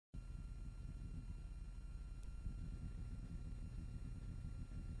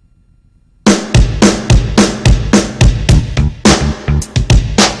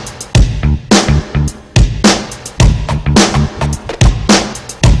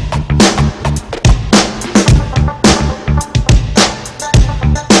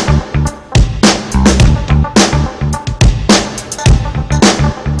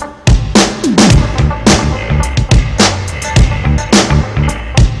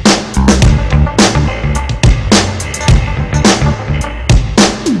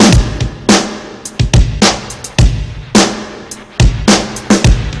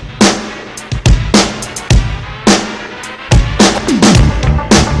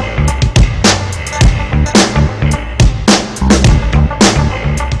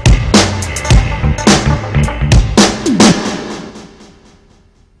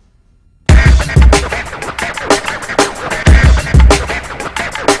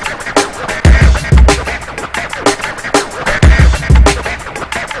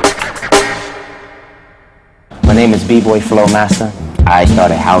name is B-Boy Flowmaster. I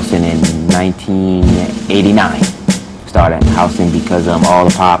started housing in 1989. Started housing because all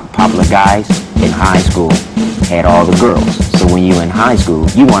the popular guys in high school had all the girls. So when you in high school,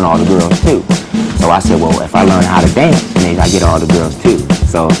 you want all the girls too. So I said, well, if I learn how to dance, maybe I get all the girls too.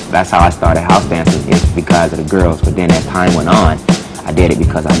 So that's how I started house dancing, is because of the girls. But then as time went on, I did it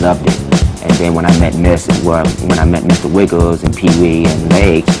because I loved it. And then when I met Mr. Wiggles and Pee Wee and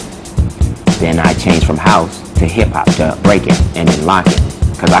Legs, then I changed from house to hip hop, to breaking, and then locking,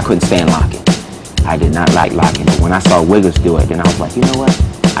 because I couldn't stand locking. I did not like locking. But when I saw Wiggles do it, then I was like, you know what?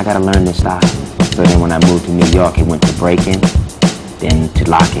 I gotta learn this style. So then when I moved to New York, it went to breaking, then to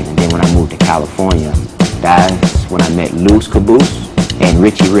locking, and then when I moved to California, that's when I met Loose Caboose and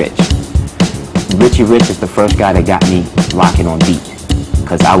Richie Rich. Richie Rich is the first guy that got me locking on beat,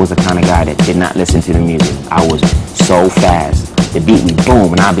 because I was the kind of guy that did not listen to the music. I was so fast. The beat would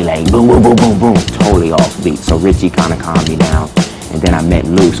boom, and I'd be like, boom, boom, boom, boom, boom, totally off beat. So Richie kind of calmed me down. And then I met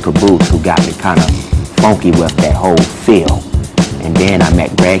Loose Caboose, who got me kind of funky with that whole feel. And then I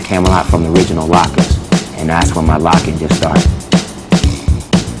met Greg Camelot from the original Lockers. And that's when my locking just started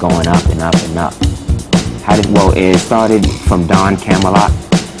going up and up and up. It started from Don Camelot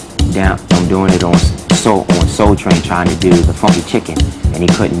down. I'm doing it on Soul Train, trying to do the Funky Chicken. And he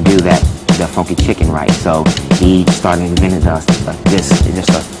couldn't do the Funky Chicken right. So he started inventing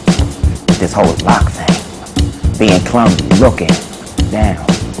this whole lock thing. Being clumsy, looking down,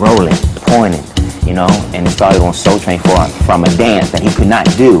 rolling, pointing, you know, and it started on Soul Train from a dance that he could not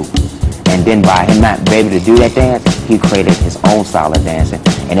do. And then by him not being able to do that dance, he created his own style of dancing.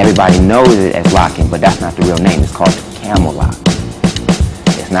 And everybody knows it as locking, but that's not the real name. It's called Camelot.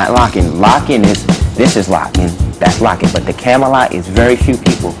 It's not locking. Locking is, this is locking, that's locking. But the Camelot is very few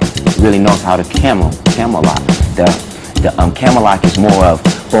people really knows how to Camelot. The Camelot is more of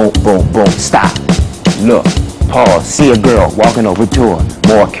boom, boom, boom, stop, look, pause, see a girl walking over to her,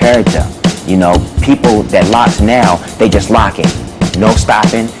 more character. You know, people that locks now, they just lock it. No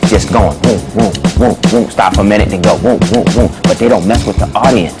stopping, just going, boom, boom, boom, boom, stop for a minute, then go, boom, boom, boom. But they don't mess with the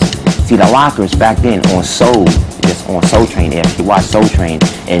audience. See, the lockers back then on Soul, just on Soul Train, if you watch Soul Train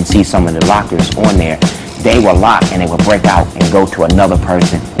and see some of the lockers on there, they will lock and they will break out and go to another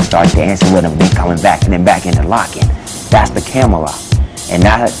person and start dancing with them, then coming back and then back into locking. That's the Camelot.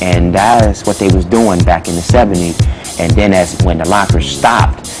 And that's what they was doing back in the 70s. And then when the lockers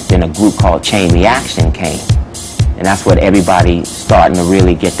stopped, then a group called Chain Reaction came. And that's what everybody starting to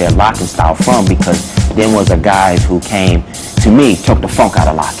really get their locking style from, because then was the guys who came, to me, took the funk out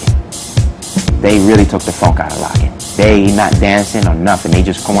of locking. They really took the funk out of locking. They not dancing or nothing. They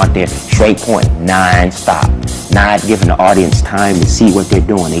just come out there straight point, non-stop. Not giving the audience time to see what they're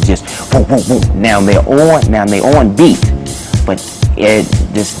doing. They just boom, boom, boom. Now they're on beat, but they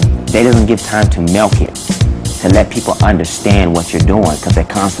doesn't give time to milk it, to let people understand what you're doing, because they're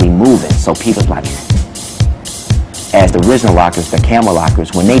constantly moving. So people's like, as the original lockers, the Camel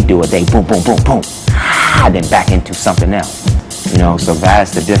lockers, when they do it, they boom, boom, boom, boom, then back into something else. You know, so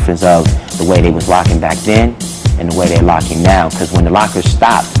that's the difference of the way they was locking back then and the way they're locking now. Because when the lockers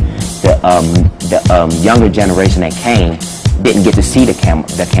stopped, the younger generation that came didn't get to see the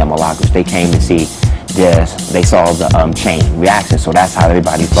camel lockers. They came to see they saw the Chain Reaction. So that's how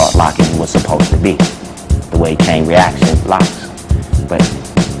everybody thought locking was supposed to be, the way Chain Reaction locks. But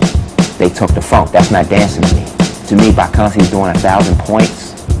they took the funk. That's not dancing to me. To me, by constantly doing 1,000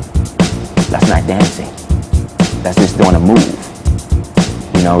 points, that's not dancing. That's just doing a move.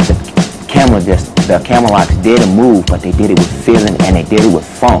 You know, the Camelots did a move, but they did it with feeling and they did it with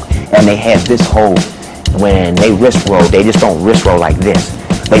funk. And they had this whole, when they wrist roll, they just don't wrist roll like this.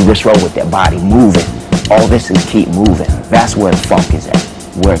 They wrist roll with their body moving. All this is keep moving. That's where the funk is at.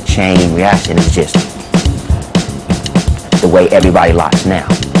 Where Chain Reaction is just the way everybody locks now.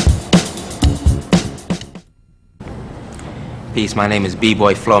 Peace, my name is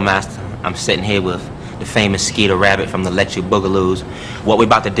B-Boy Flowmaster. I'm sitting here with the famous Skeeter Rabbit from the Electric Boogaloos. What we're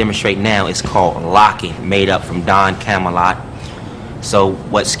about to demonstrate now is called locking, made up from Don Camelot. So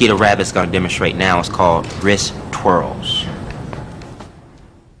what Skeeter Rabbit's going to demonstrate now is called wrist twirls.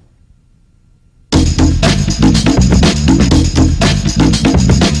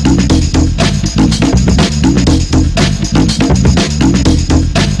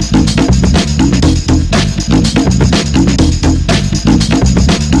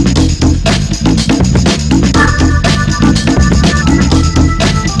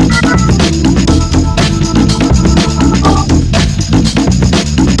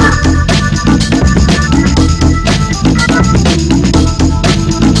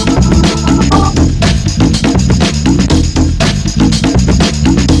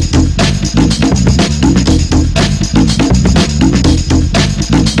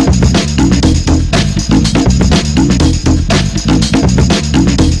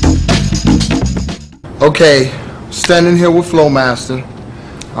 Okay, standing here with Flowmaster.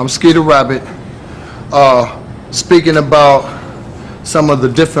 I'm Skeeter Rabbit. Speaking about some of the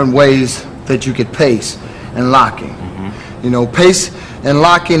different ways that you could pace and locking. You know, pace and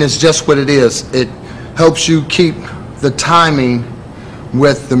locking is just what it is. It helps you keep the timing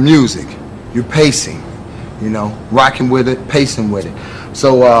with the music. You're pacing, you know, rocking with it, pacing with it.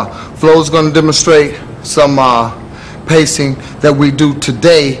 So Flo's going to demonstrate some pacing that we do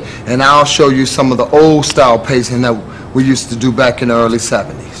today, and I'll show you some of the old style pacing that we used to do back in the early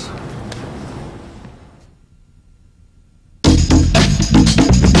 70s.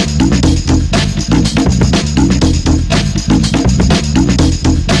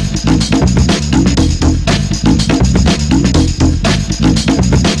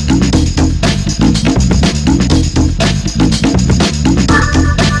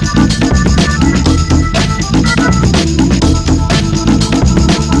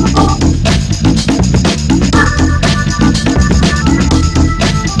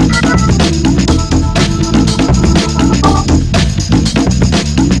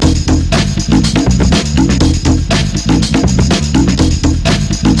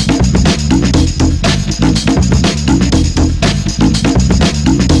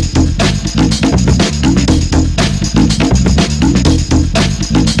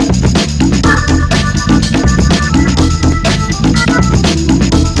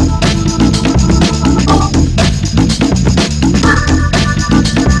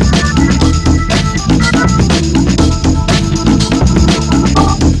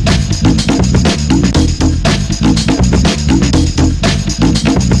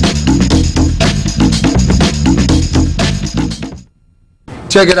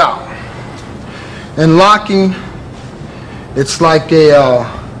 Check it out. In locking, it's like a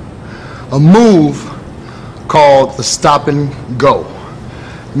move called the stop and go,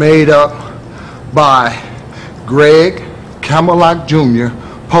 made up by Greg Camelot Jr.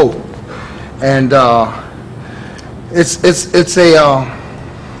 Pope, and it's an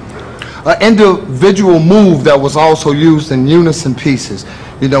individual move that was also used in unison pieces.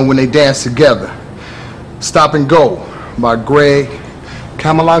 You know, when they dance together. Stop and Go by Greg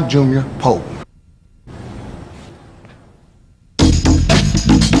Camelot Jr. Pope.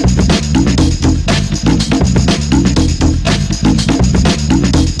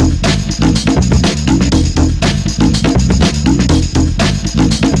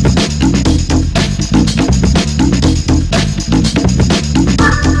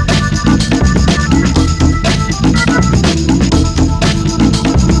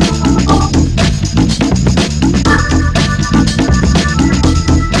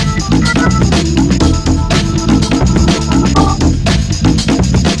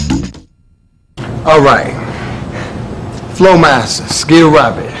 All right, Flowmaster, Skeeter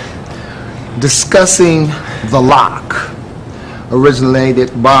Rabbit, discussing the lock,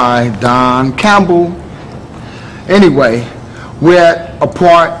 originated by Don Campbell. Anyway, we're at a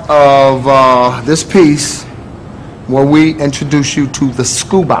part of this piece where we introduce you to the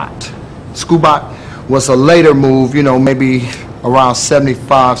Scubot. Scubot was a later move, you know, maybe around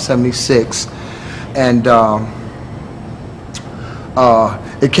 75, 76, and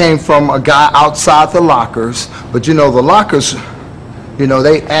it came from a guy outside the lockers, but you know, the lockers, you know,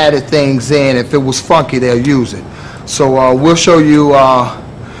 they added things in. If it was funky, they'll use it. So we'll show you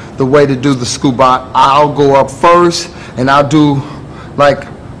the way to do the Scubot. I'll go up first, and I'll do like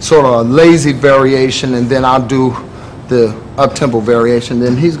sort of a lazy variation, and then I'll do the up-tempo variation.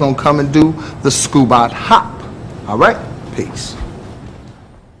 Then he's gonna come and do the Scubot hop. All right, peace.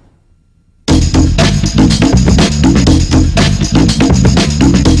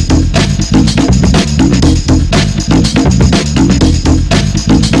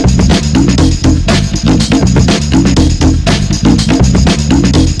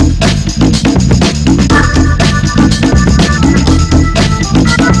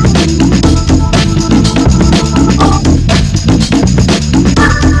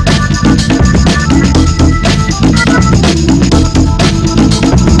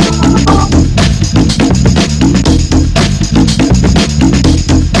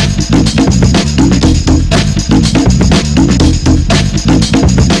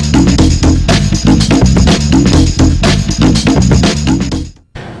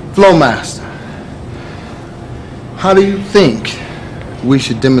 Flowmaster, how do you think we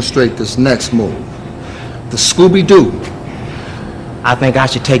should demonstrate this next move, the Scooby-Doo? I think I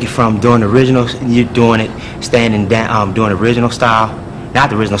should take it from doing the original, you doing it, standing down, doing the original style, not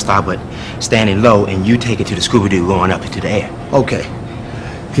the original style, but standing low, and you take it to the Scooby-Doo going up into the air. Okay.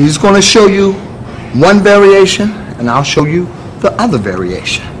 He's going to show you one variation, and I'll show you the other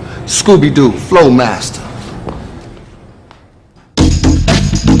variation. Scooby-Doo, Flowmaster.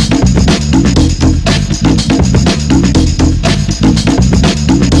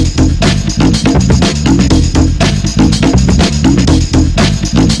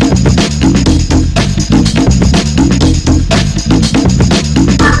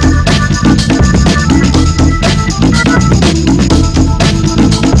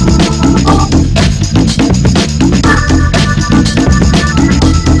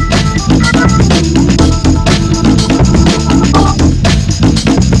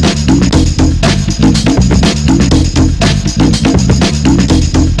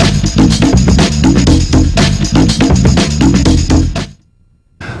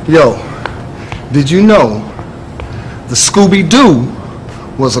 Yo, did you know the Scooby-Doo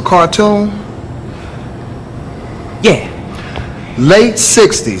was a cartoon? Yeah. Late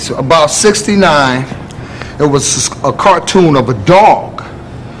 60s, about 69, it was a cartoon of a dog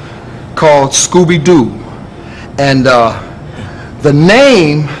called Scooby-Doo. And the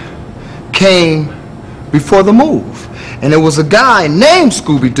name came before the move. And it was a guy named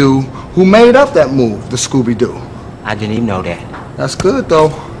Scooby-Doo who made up that move, the Scooby-Doo. I didn't even know that. That's good,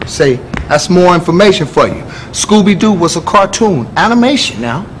 though. Say, that's more information for you. Scooby-Doo was a cartoon, animation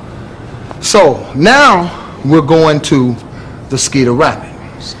now. So, now we're going to the Skeeter Rabbit.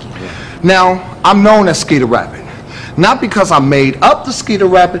 Now, I'm known as Skeeter Rabbit. Not because I made up the Skeeter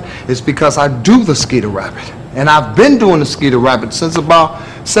Rabbit, it's because I do the Skeeter Rabbit. And I've been doing the Skeeter Rabbit since about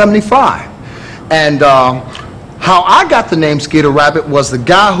 75. And how I got the name Skeeter Rabbit was the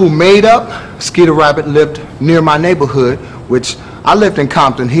guy who made up Skeeter Rabbit lived near my neighborhood, which I lived in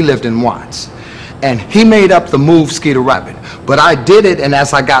Compton, he lived in Watts. And he made up the move Skeeter Rabbit. But I did it, and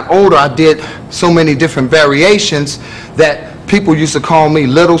as I got older, I did so many different variations that people used to call me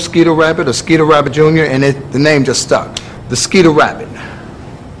Little Skeeter Rabbit or Skeeter Rabbit Jr., and the name just stuck. The Skeeter Rabbit.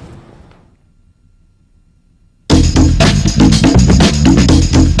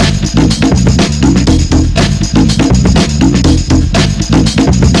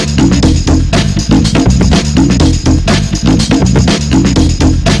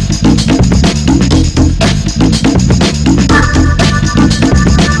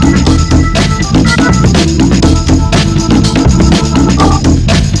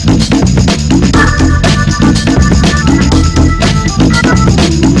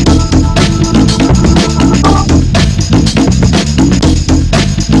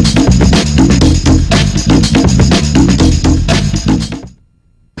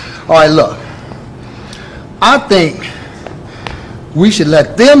 All right, look, I think we should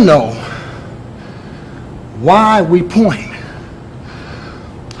let them know why we point,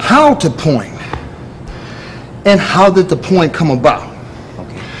 how to point, and how did the point come about.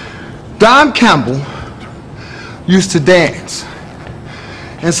 Okay. Don Campbell used to dance,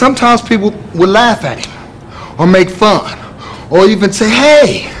 and sometimes people would laugh at him or make fun or even say,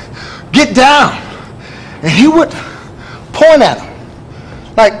 hey, get down, and he would point at them.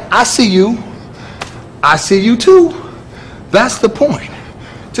 Like, I see you too. That's the point.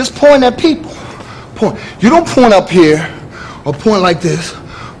 Just point at people. Point. You don't point up here, or point like this,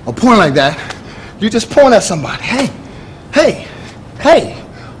 or point like that. You just point at somebody. Hey, hey, hey,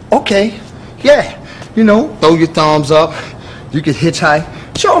 okay, yeah. You know, throw your thumbs up. You can hitchhike.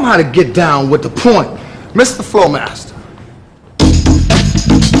 Show them how to get down with the point. Mr. Flowmaster.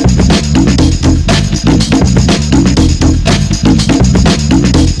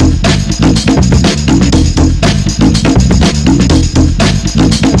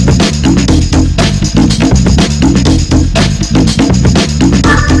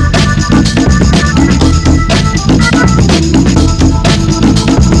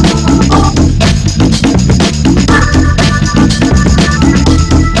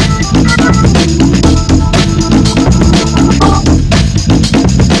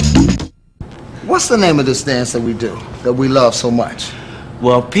 What's the name of this dance that we do, that we love so much?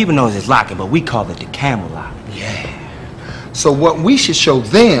 Well, people know it's Lockin, but we call it the camel lock. Yeah. So what we should show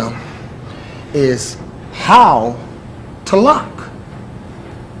them is how to lock.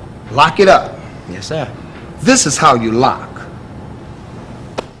 Lock it up. Yes, sir. This is how you lock.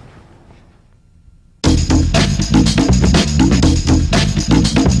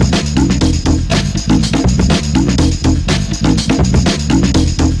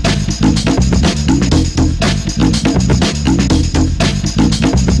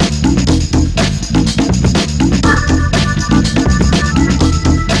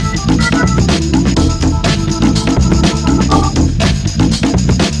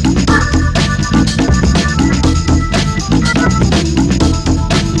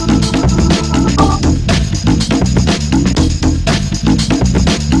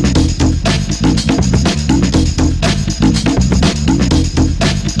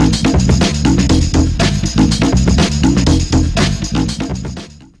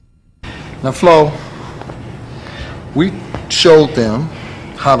 Now, Flo, we showed them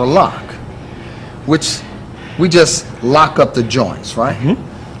how to lock, which we just lock up the joints, right?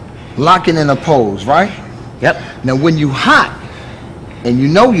 Mm-hmm. Locking in a pose, right? Yep. Now, when you hot, and you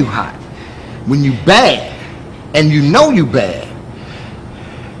know you hot, when you bad, and you know you bad,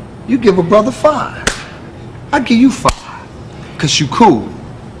 you give a brother 5. I give you 5, because you cool.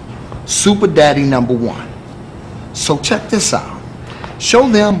 Super Daddy #1. So check this out. Show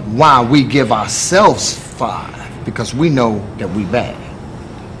them why we give ourselves 5, because we know that we bad.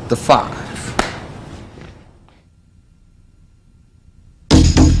 after 5.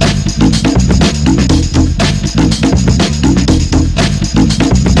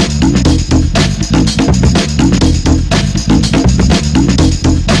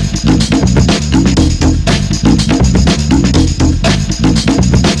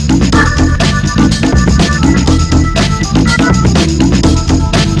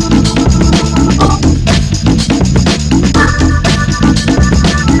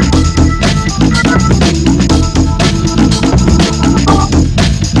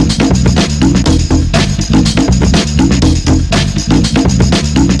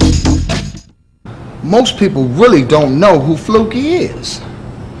 Most people really don't know who Fluky is.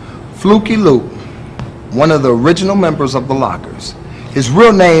 Fluky Luke, one of the original members of the Lockers. His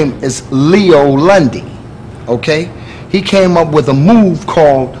real name is Leo Lundy, okay? He came up with a move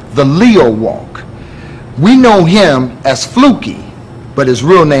called the Leo Walk. We know him as Fluky, but his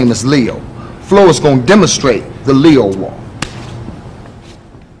real name is Leo. Flo is going to demonstrate the Leo Walk.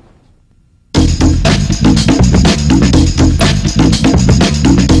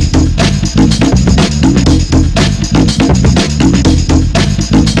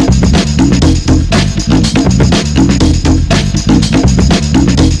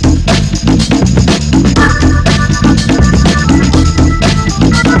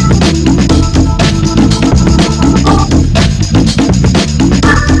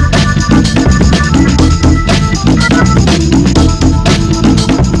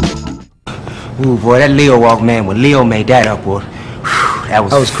 Ooh, boy, that Leo walk, man, when Leo made that up, boy, whew, that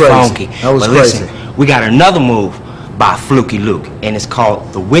was crazy. funky. That was but crazy. Listen, we got another move by Fluky Luke, and it's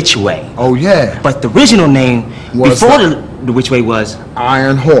called the Which Way. Oh, yeah. But the original name Was before the Which Way was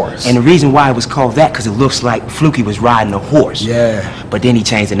Iron Horse. And the reason why it was called that, because it looks like Fluky was riding a horse. Yeah. But then he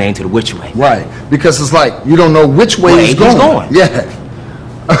changed the name to the Which Way. Right, because it's like you don't know which way he's going.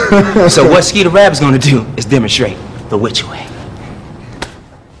 Yeah. So what Skeeter Rabbit's going to do is demonstrate the Which Way.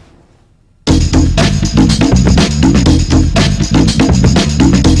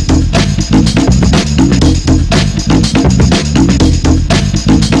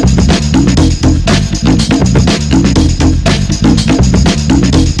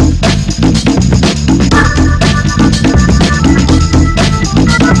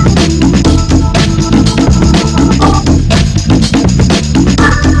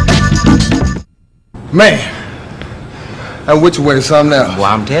 Man, that Which Way is something else. Well,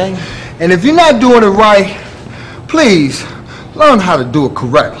 I'm telling you. And if you're not doing it right, please learn how to do it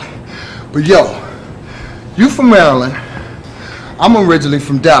correctly. But yo, you from Maryland, I'm originally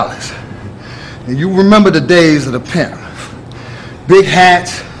from Dallas. And you remember the days of the pimp. Big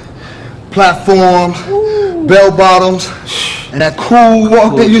hats, platforms, bell bottoms, and that cool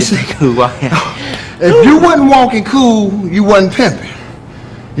walk that you see. If you wasn't walking cool, you wasn't pimping.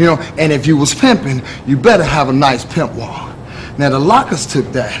 You know, and if you was pimping, you better have a nice pimp walk. Now the Lockers took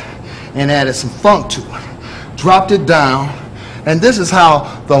that and added some funk to it, dropped it down, and this is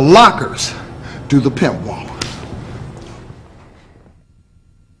how the Lockers do the pimp walk.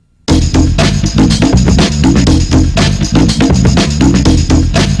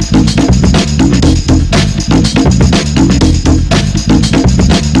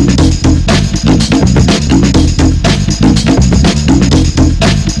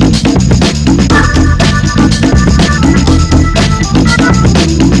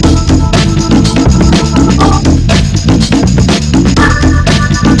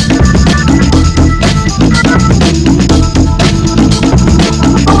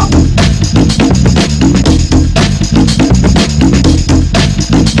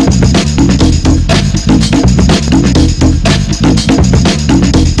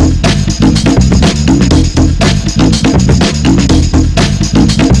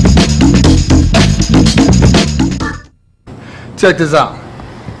 Check this out.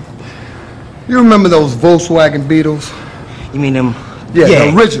 You remember those Volkswagen Beetles? You mean them? Yeah,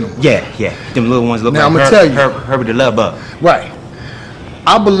 the original. Yeah. Them little ones look Now, like I'ma tell you. Herbie the Love Bug. Right.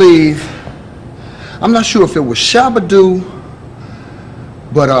 I believe, I'm not sure if it was Shabba-Doo,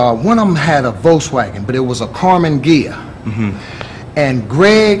 but one of them had a Volkswagen, but it was a Carmen Ghia. And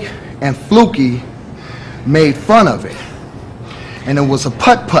Greg and Fluky made fun of it. And it was a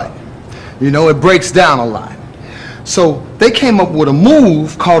putt-putt. You know, it breaks down a lot. So they came up with a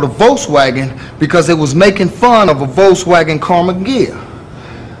move called a Volkswagen because it was making fun of a Volkswagen Carmen Ghia.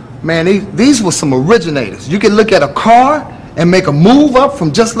 Man, these were some originators. You can look at a car and make a move up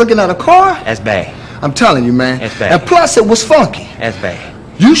from just looking at a car. That's bad. I'm telling you, man. That's bad. And plus, it was funky. That's bad.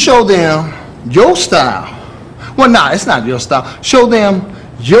 You show them your style. Well, nah, it's not your style. Show them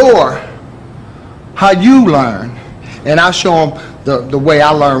how you learn, and I'll show them the way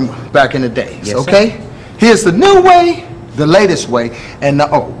I learned back in the days, Yes, sir. okay? Here's the new way, the latest way, and the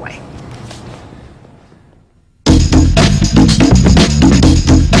old way.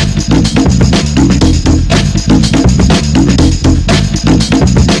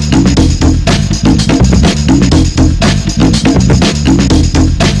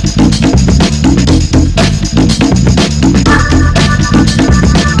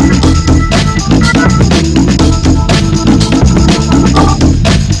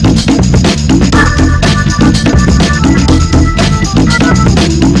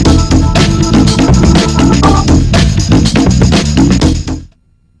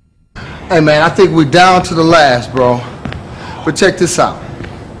 Hey man, I think we're down to the last, bro. But check this out.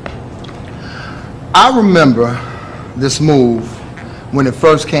 I remember this move when it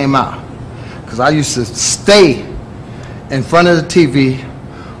first came out, because I used to stay in front of the TV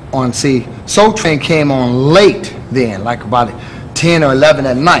on, see, Soul Train came on late then, like about 10 or 11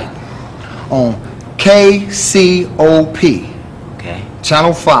 at night, on KCOP. Okay.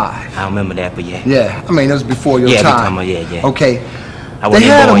 Channel 5. I remember that, but yeah. Yeah, I mean, that was before your Yeah, time. yeah. Okay. I They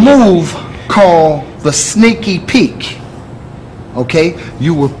wasn't had a born yet. move called the sneaky peek. Okay?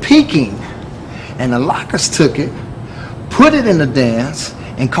 You were peeking, and the lockers took it, put it in the dance,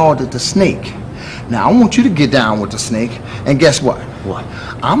 and called it the snake. Now, I want you to get down with the snake, and guess what? What?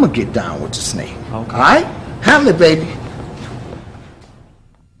 I'm going to get down with the snake. Okay. All right? Handle it, baby.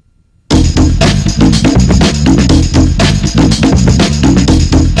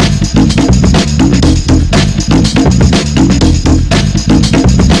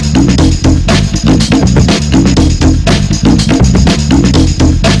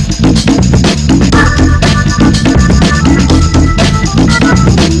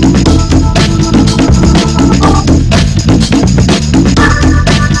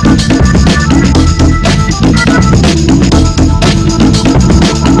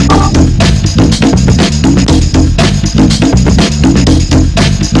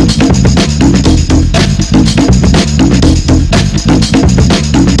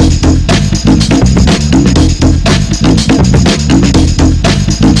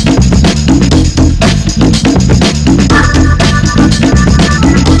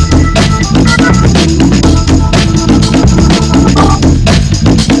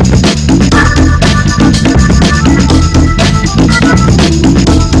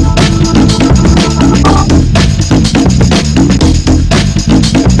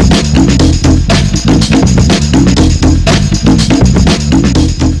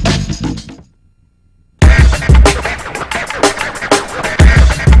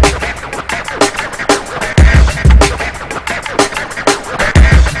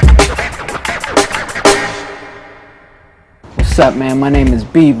 What's up, man? My name is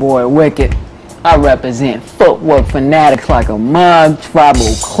B-Boy Wicked. I represent footwork fanatics like a mug,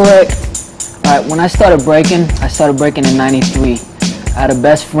 tribal clique. Alright, when I started breaking in '93. I had a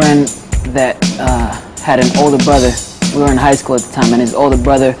best friend that had an older brother. We were in high school at the time, and his older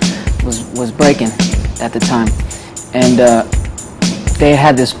brother was breaking at the time. And they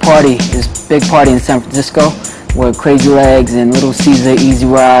had this party, this big party in San Francisco, where Crazy Legs and Little Caesar, Easy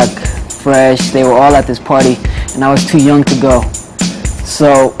Rock, Fresh, they were all at this party, and I was too young to go.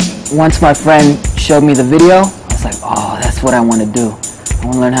 So once my friend showed me the video, I was like, oh, that's what I want to do. I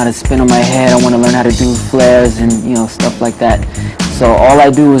want to learn how to spin on my head. I want to learn how to do flares and, you know, stuff like that. So all I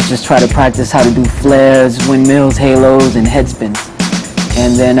do is just try to practice how to do flares, windmills, halos, and head spins.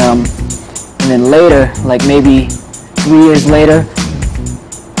 And then later, like maybe 3 years later,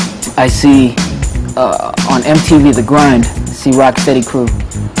 I see on MTV The Grind, I see Rocksteady Crew,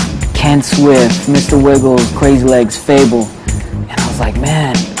 Ken Swift, Mr. Wiggles, Crazy Legs, Fable, and I was like,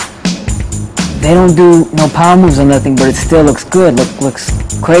 man, they don't do no power moves or nothing, but it still looks good, looks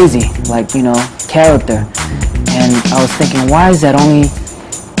crazy, like, you know, character. And I was thinking, why is that only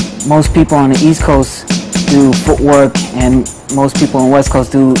most people on the East Coast do footwork and most people on the West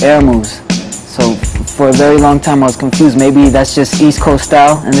Coast do air moves? So for a very long time I was confused. Maybe that's just East Coast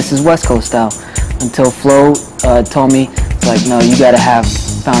style and this is West Coast style. Until Flo told me, it's like, no, you gotta have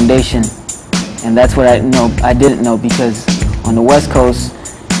foundation. And that's what I didn't know, because on the West Coast,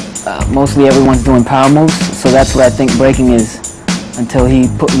 mostly everyone's doing power moves. So that's what I think breaking is, until he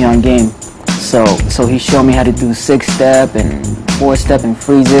put me on game. So he showed me how to do 6-step and 4-step and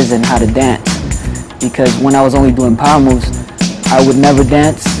freezes and how to dance. Because when I was only doing power moves, I would never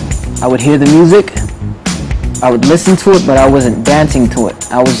dance. I would hear the music, I would listen to it, but I wasn't dancing to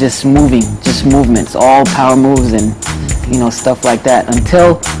it. I was just moving, just movements, all power moves and, you know, stuff like that.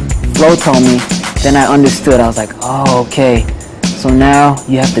 Until Flo told me, then I understood. I was like, oh, okay. So now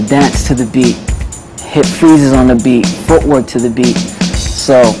you have to dance to the beat. hit freezes on the beat, footwork to the beat.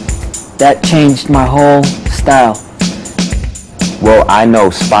 So that changed my whole style. Well, I know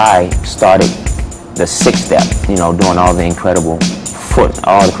Spy started the 6-step, you know, doing all the incredible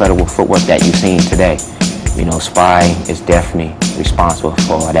footwork that you've seen today. You know, Spy is definitely responsible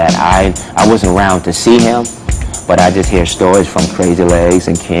for that. I wasn't around to see him, but I just hear stories from Crazy Legs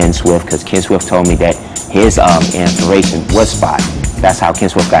and Ken Swift, because Ken Swift told me that his inspiration was Spy. That's how Ken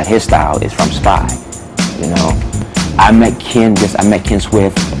Swift got his style, is from Spy. You know, I met Ken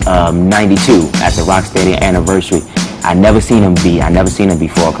Swift 92 at the Rocksteady anniversary. I never seen him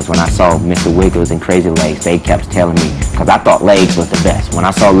before, because when I saw Mr. Wiggles and Crazy Legs, they kept telling me, because I thought Legs was the best. When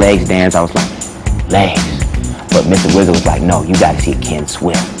I saw Legs dance, I was like, Legs. But Mr. Wiggles was like, no, you got to see Ken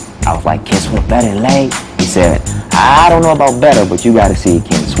Swift. I was like, Ken Swift better than Legs? He said, I don't know about better, but you got to see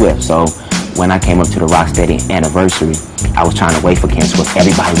Ken Swift. So when I came up to the Rocksteady anniversary, I was trying to wait for Ken Swift.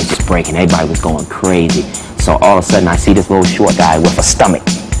 Everybody was just breaking. Everybody was going crazy. So all of a sudden, I see this little short guy with a stomach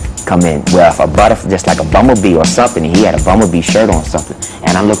come in with a butterfly, just like a bumblebee or something, and he had a bumblebee shirt on or something.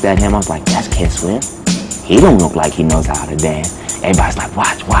 And I looked at him, I was like, that's Ken Swift? He don't look like he knows how to dance. Everybody's like,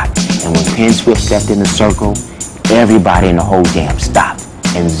 watch. And when Ken Swift stepped in the circle, everybody in the whole jam stopped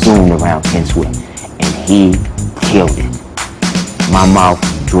and zoomed around Ken Swift. And he killed it. My mouth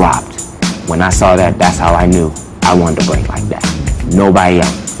dropped. When I saw that, that's how I knew I wanted to break like that. Nobody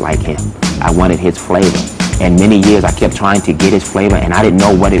else like him. I wanted his flavor. And many years I kept trying to get his flavor, and I didn't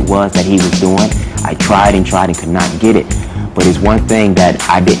know what it was that he was doing. I tried and could not get it. But it's one thing that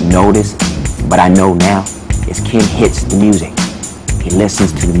I didn't notice, but I know now, is Ken hits the music. He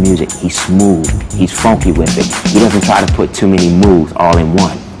listens to the music. He's smooth. He's funky with it. He doesn't try to put too many moves all in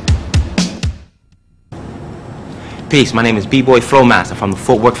one. Peace, my name is B-Boy Flowmaster from the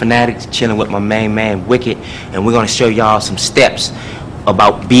Footwork Fanatics, chilling with my main man, Wicked, and we're going to show y'all some steps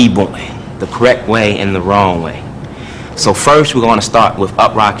about B-boying, the correct way and the wrong way. So first, we're going to start with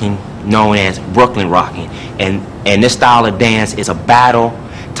up rocking, known as Brooklyn rocking. And this style of dance is a battle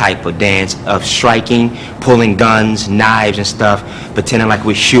type of dance of striking, pulling guns, knives and stuff, pretending like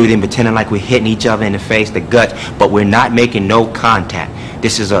we're shooting, pretending like we're hitting each other in the face, the gut, but we're not making no contact.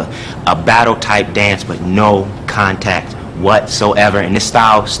 This is a battle type dance, but no contact whatsoever. And this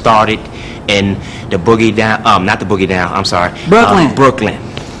style started in the boogie down, not the boogie down, I'm sorry. Brooklyn.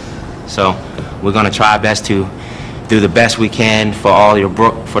 So we're gonna try our best to do the best we can for all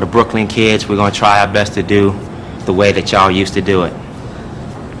for the Brooklyn kids. We're gonna try our best to do the way that y'all used to do it.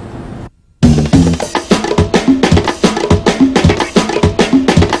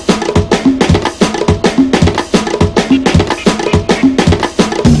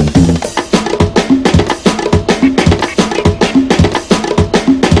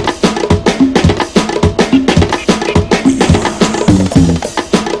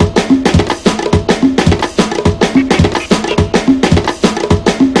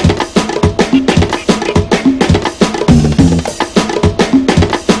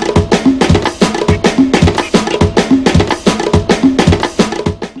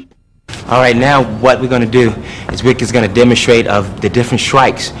 All right, now what we're going to do is Rick is going to demonstrate of the different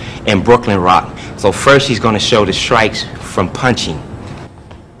strikes in Brooklyn rock. So first he's going to show the strikes from punching.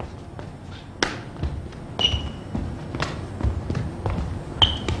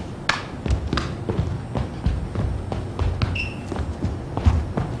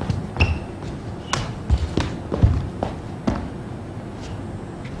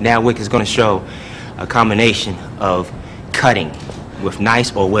 Now Wick is going to show a combination of cutting with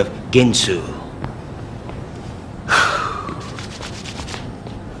nice or with ginsu.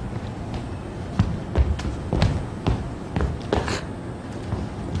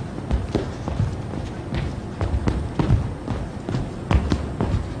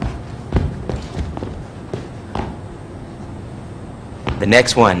 The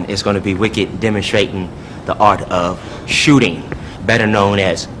next one is going to be Wicked demonstrating the art of shooting, better known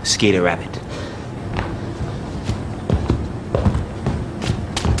as Skeeter Rabbit.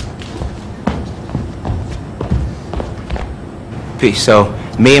 So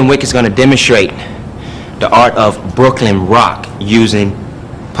me and Wick is going to demonstrate the art of Brooklyn rock using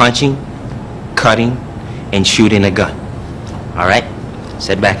punching, cutting, and shooting a gun. All right?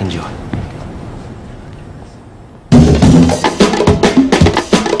 Sit back, enjoy.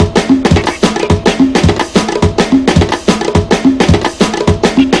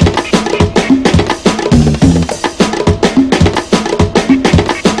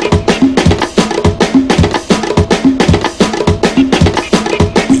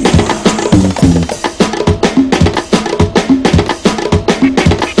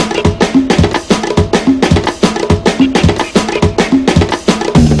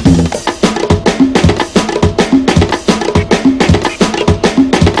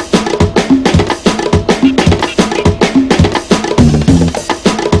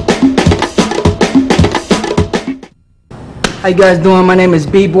 How you guys doing? My name is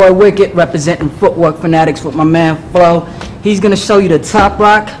B-Boy Wicked, representing Footwork Fanatics with my man Flo. He's gonna show you the top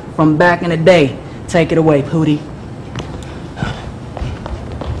rock from back in the day. Take it away, Pootie.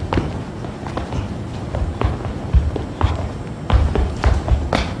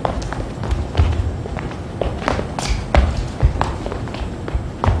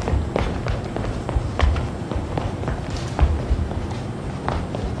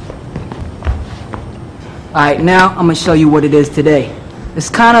 Alright, now I'm gonna show you what it is today. It's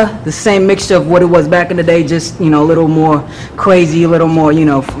kind of the same mixture of what it was back in the day, just, you know, a little more crazy, a little more, you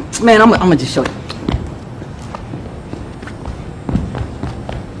know, man, I'm gonna just show you.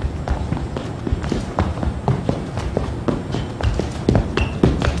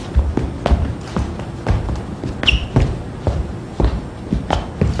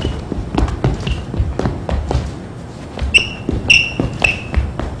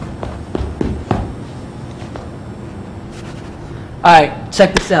 Alright,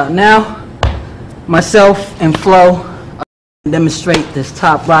 check this out. Now, myself and Flo are going to demonstrate this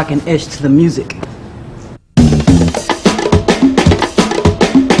top rockin' ish to the music.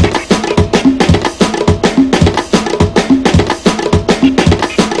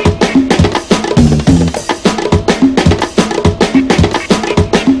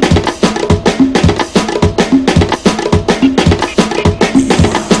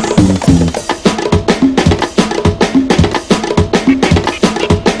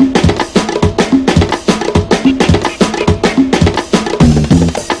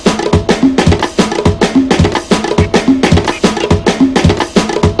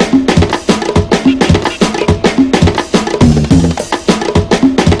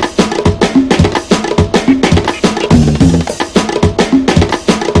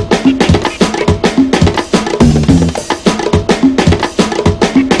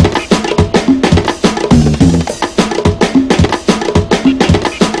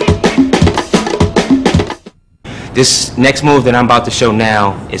 This next move that I'm about to show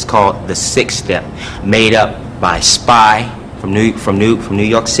now is called the 6-step, made up by Spy from New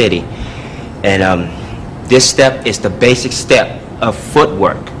York City. And this step is the basic step of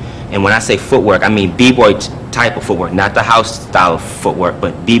footwork. And when I say footwork, I mean b-boy type of footwork, not the house style of footwork,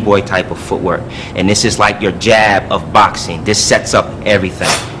 but b-boy type of footwork. And this is like your jab of boxing. This sets up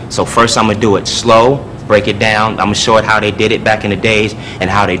everything. So first I'm gonna do it slow, break it down. I'm gonna show it how they did it back in the days and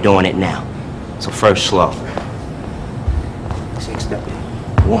how they're doing it now. So first slow. 6-step in.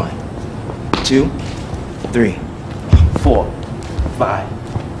 1, 2, 3, 4,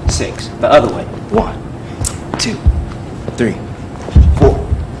 5, 6. The other way. 1, 2, 3, 4,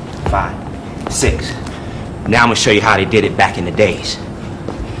 5, 6. Now I'm gonna show you how they did it back in the days.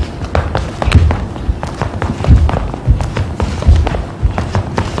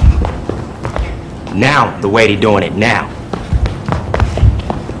 Now, the way they're doing it now.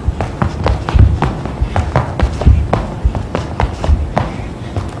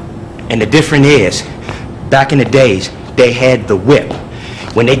 And the difference is, back in the days, they had the whip.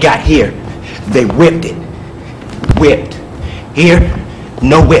 When they got here, they whipped it. Whipped. Here,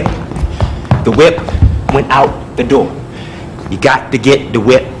 no whip. The whip went out the door. You got to get the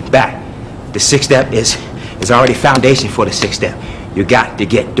whip back. The 6-step is already foundation for the 6-step. You got to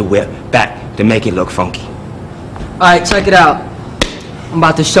get the whip back to make it look funky. Alright, check it out. I'm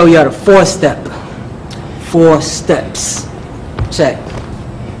about to show you how to 4-step. 4 steps. Check.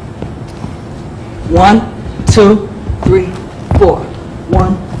 1, 2, 3, 4.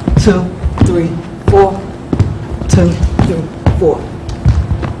 1, 2, 3, 4. 2, 3, 4.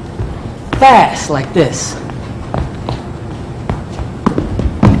 Fast, like this.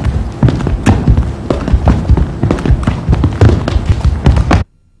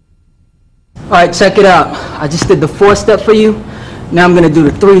 Alright, check it out. I just did the 4-step for you. Now I'm going to do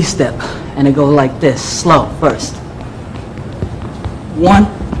the 3-step. And it goes like this. Slow first. 1,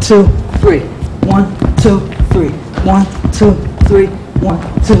 2, 3. 1, 2, 3. 1, 2, 3.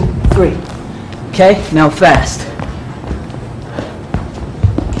 1, 2, 3. Okay, now fast.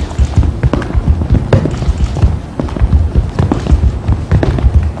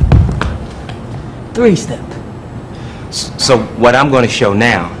 Three-step. So what I'm going to show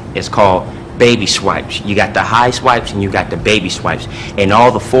now is called baby swipes. You got the high swipes and you got the baby swipes. And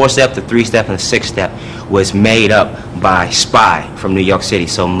all the 4-step, the 3-step, and the 6-step was made up by Spy from New York City.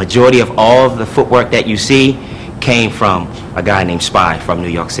 So majority of all of the footwork that you see came from a guy named Spy from New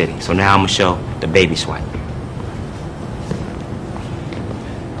York City. So now I'm going to show the baby swipe.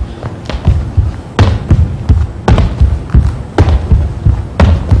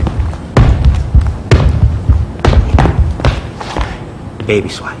 Baby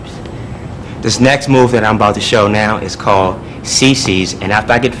swipes. This next move that I'm about to show now is called CC's, and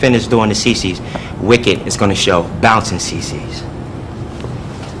after I get finished doing the CC's, Wicked is going to show bouncing CC's.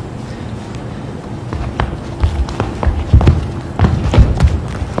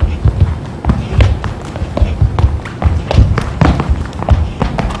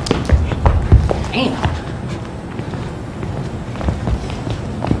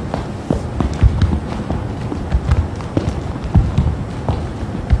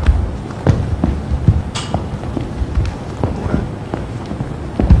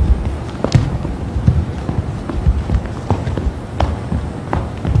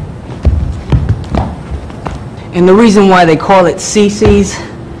 And the reason why they call it CC's,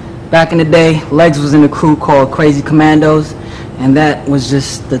 back in the day, Legs was in a crew called Crazy Commandos, and that was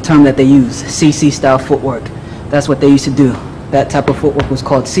just the term that they used, CC style footwork. That's what they used to do. That type of footwork was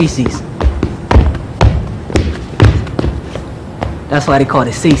called CC's. That's why they called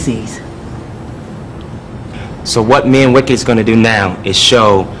it CC's. So what me and Wicked is going to do now is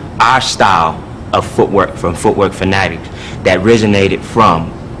show our style of footwork from Footwork Fanatics that originated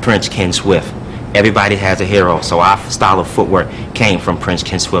from Prince Ken Swift. Everybody has a hero, so our style of footwork came from Prince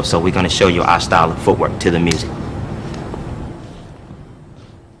Ken Swift, so we're going to show you our style of footwork to the music.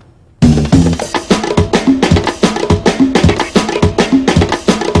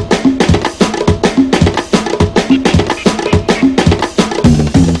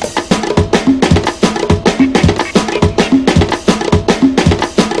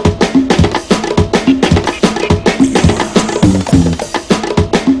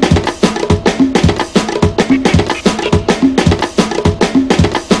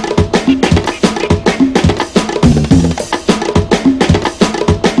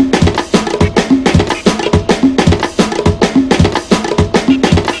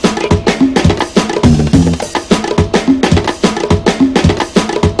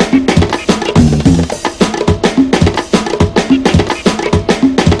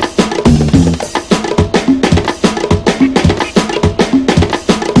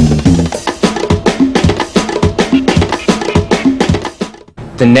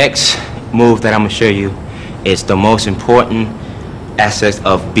 The next move that I'm going to show you is the most important aspect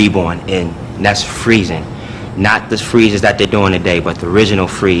of b-boying, and that's freezing. Not the freezes that they're doing today, but the original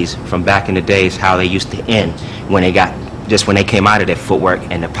freeze from back in the days, how they used to end when they came out of their footwork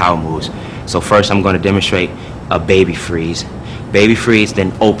and the power moves. So first I'm going to demonstrate a baby freeze. Baby freeze,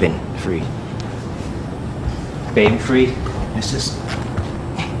 then open freeze. Baby freeze, it's just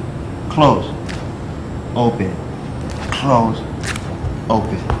close, open, close,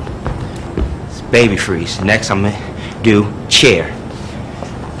 open. It's baby freeze. Next I'm going to do chair.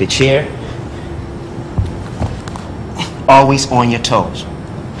 The chair, always on your toes.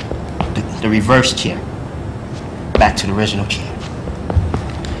 The reverse chair. Back to the original chair.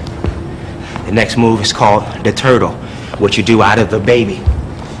 The next move is called the turtle, what you do out of the baby.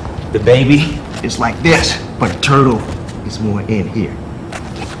 The baby is like this, but the turtle is more in here.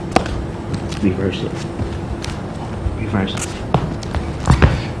 Reverse it. Reverse it.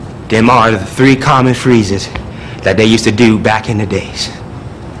 Them are the 3 common freezes that they used to do back in the days.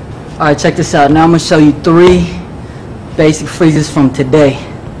 Alright, check this out. Now I'm going to show you 3 basic freezes from today.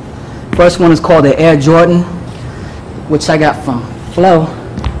 First one is called the Air Jordan, which I got from Flo.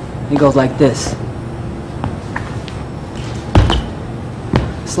 It goes like this.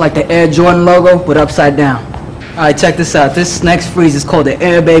 It's like the Air Jordan logo, but upside down. Alright, check this out. This next freeze is called the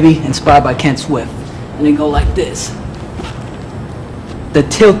Air Baby, inspired by Ken Swift. And it goes like this. The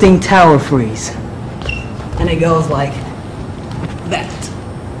tilting tower freeze. And it goes like that.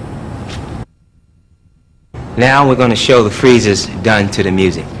 Now we're going to show the freezes done to the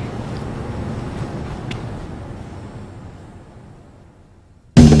music.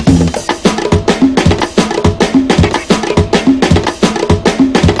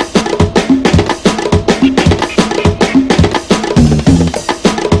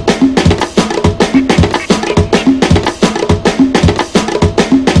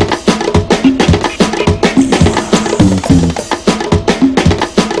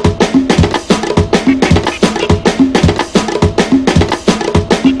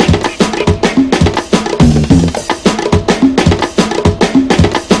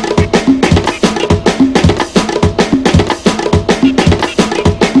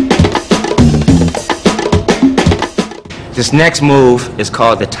 This next move is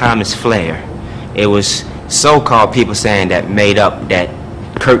called the Thomas Flare. It was so-called people saying that made up that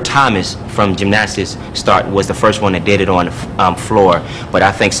Kurt Thomas from gymnastics was the first one that did it on the floor, but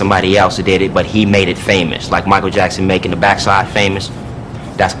I think somebody else did it, but he made it famous. Like Michael Jackson making the backside famous,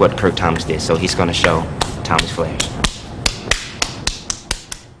 that's what Kurt Thomas did. So he's going to show Thomas Flares.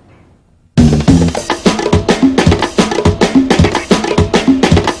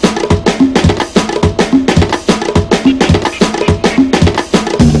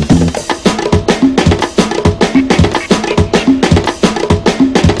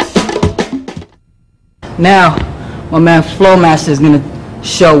 Now, my man Flowmaster is gonna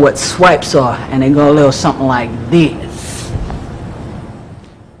show what swipes are, and they go a little something like this.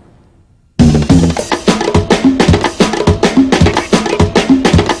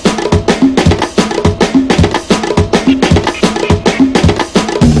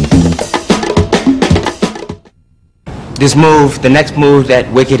 This move, the next move that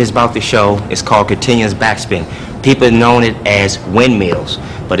Wicked is about to show, is called continuous backspin. People know it as windmills,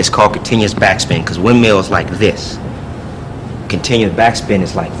 but it's called continuous backspin because windmills like this. Continuous backspin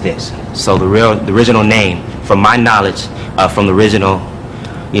is like this. So the original name, from my knowledge, from the original,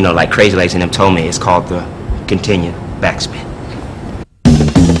 you know, like Crazy Legs and them told me, it's called the continuous backspin.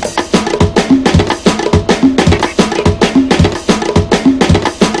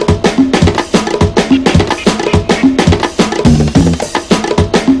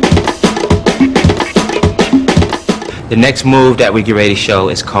 The next move that we get ready to show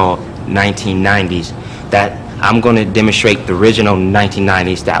is called 1990s. That I'm going to demonstrate the original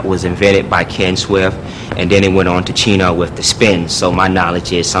 1990s that was invented by Ken Swift, and then it went on to Chino with the spins. So my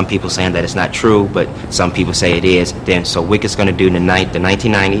knowledge is some people saying that it's not true, but some people say it is. Then so Wicked's going to do the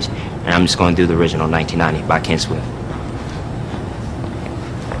 1990s, and I'm just going to do the original 1990 by Ken Swift.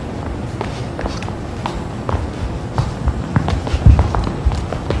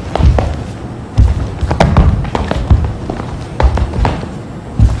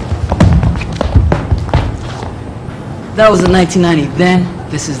 That was the 1990 then,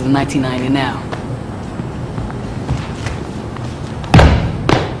 this is the 1990 now.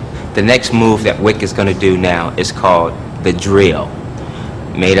 The next move that Wick is going to do now is called the drill,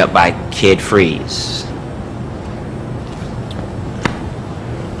 made up by Kid Freeze.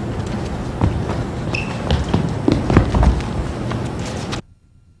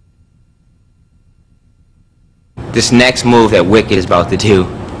 This next move that Wicked is about to do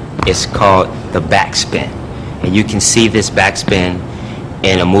is called the backspin. And you can see this backspin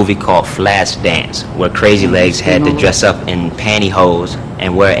in a movie called Flashdance, where Crazy Legs had to dress up in pantyhose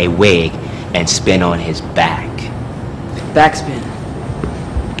and wear a wig and spin on his back. Backspin.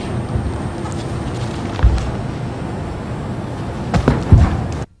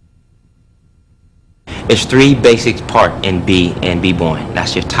 There's three basic parts in b-boying.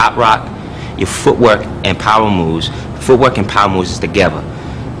 That's your top rock, your footwork, and power moves. Footwork and power moves is together.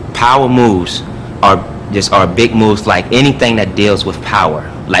 Power moves are big moves like anything that deals with power,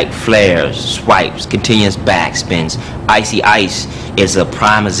 like flares, swipes, continuous backspins. Icy Ice is a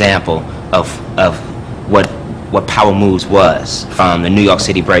prime example of what power moves was from the New York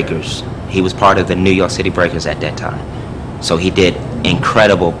City Breakers. He was part of the New York City Breakers at that time. So he did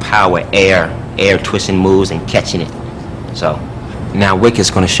incredible power air twisting moves and catching it. So now Wick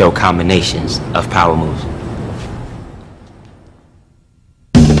is going to show combinations of power moves.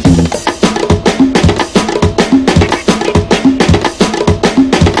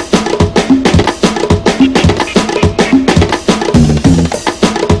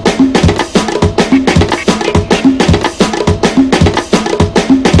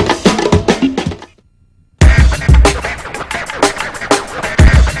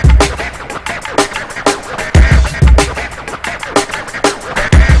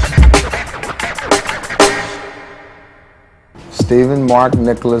 Stephen Mark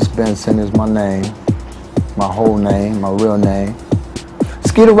Nicholas Benson is my name, my whole name, my real name.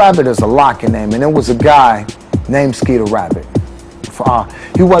 Skeeter Rabbit is a Lockin name, and there was a guy named Skeeter Rabbit.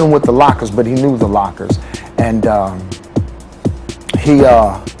 He wasn't with the Lockers, but he knew the Lockers, and he's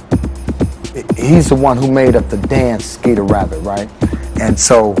the one who made up the dance Skeeter Rabbit, right? And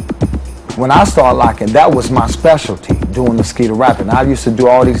so when I started locking, that was my specialty, doing the Skeeter Rabbit. And I used to do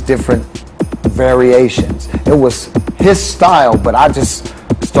all these different variations. It was his style, but I just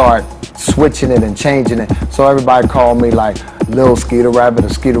started switching it and changing it. So everybody called me like Lil Skeeter Rabbit or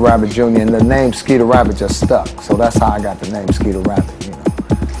Skeeter Rabbit Jr. And the name Skeeter Rabbit just stuck. So that's how I got the name Skeeter Rabbit, you know.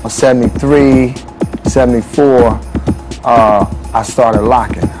 73, 74, I started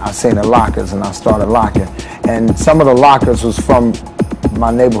locking. I seen the Lockers and I started locking. And some of the Lockers was from my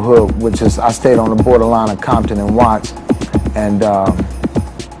neighborhood, which is, I stayed on the borderline of Compton and Watts. And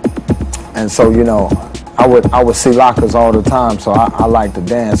so, you know, I would see Lockers all the time, so I like to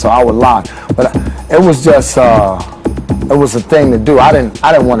dance, so I would lock. But it was just, it was a thing to do. I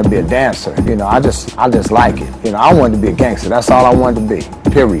didn't want to be a dancer, you know. I just like it, you know. I wanted to be a gangster. That's all I wanted to be.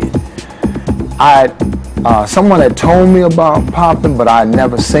 Period. Someone had told me about Poppin, but I had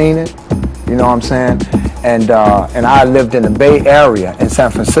never seen it. You know what I'm saying? And I lived in the Bay Area in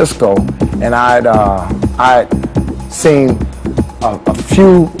San Francisco, and I'd seen a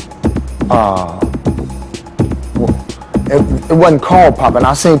few. It wasn't called Poppin.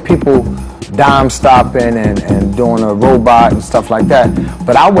 I seen people dime stopping and doing a robot and stuff like that.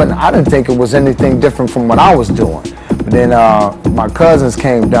 But I didn't think it was anything different from what I was doing. But then my cousins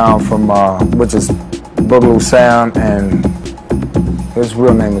came down from, which is Boogaloo Sam, and his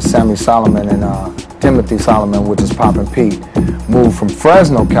real name is Sammy Solomon, and Timothy Solomon, which is Poppin Pete, moved from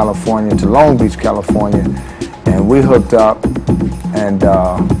Fresno, California to Long Beach, California, and we hooked up, and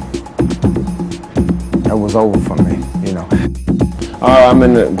it was over for me, you know. I'm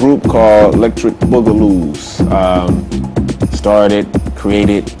in a group called Electric Boogaloos. Started,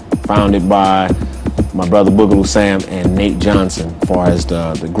 created, founded by my brother Boogaloo Sam and Nate Johnson, as far as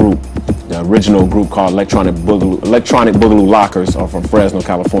the group. The original group called Electronic Boogaloo Lockers are from Fresno,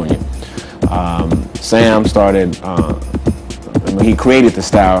 California. Sam started, he created the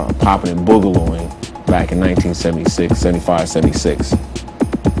style of popping and boogalooing back in 1976, 75, 76.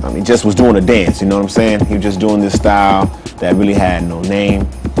 I mean, just was doing a dance, you know what I'm saying? He was just doing this style that really had no name,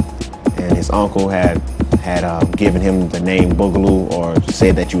 and his uncle had given him the name Boogaloo, or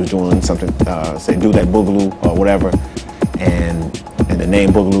said that you was doing something, say do that Boogaloo or whatever, and the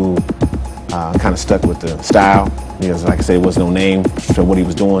name Boogaloo kind of stuck with the style, because like I said, there was no name for what he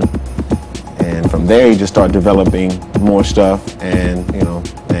was doing. And from there, he just started developing more stuff, and you know,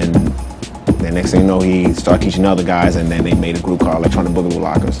 and the next thing you know, he started teaching other guys, and then they made a group called Electronic Boogaloo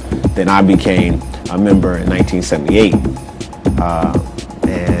Lockers. Then I became a member in 1978,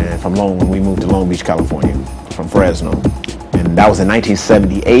 and when we moved to Long Beach, California, from Fresno, and that was in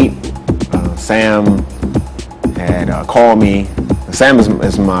 1978. Sam had called me. Sam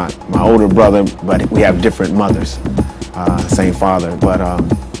is my older brother, but we have different mothers, same father, but.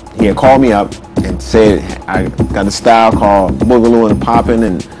 He had called me up and said, I got a style called Boogaloo and Poppin',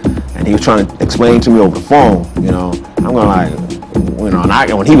 and he was trying to explain to me over the phone, you know. I'm going like, you know,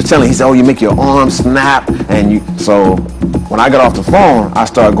 and when he was telling, he said, oh, you make your arm snap, and so when I got off the phone, I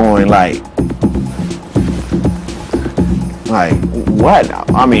started going like, what?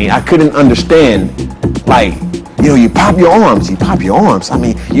 I mean, I couldn't understand, like, you know, you pop your arms. I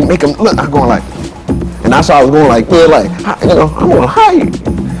mean, you make them look, I'm going like, and that's how I was going like, yeah, like, you know, I'm going, hi.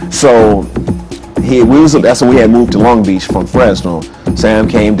 So that's when we had moved to Long Beach from Fresno. Sam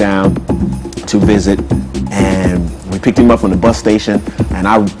came down to visit, and we picked him up from the bus station, and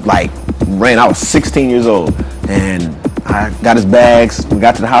I was 16 years old, and I got his bags. We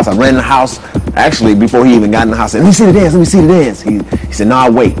got to the house. I ran in the house. Actually, before he even got in the house, I said, let me see the dance. He said, no,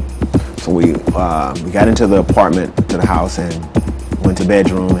 I'll wait. So we got into the apartment, to the house, and went to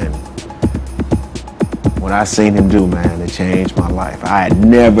bedroom, and what I seen him do, man, it changed my life. I had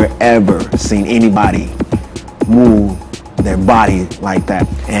never, ever seen anybody move their body like that.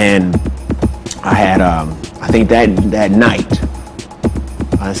 And I had, I think that night,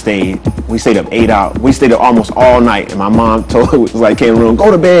 we stayed up 8 hours. We stayed up almost all night, and my mom came in the room, go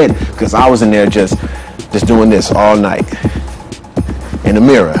to bed, because I was in there just doing this all night in the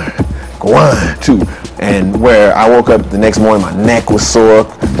mirror. Go 1, 2, and where I woke up the next morning, my neck was sore,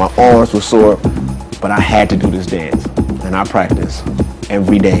 my arms were sore, but I had to do this dance, and I practiced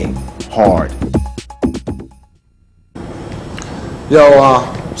every day, hard.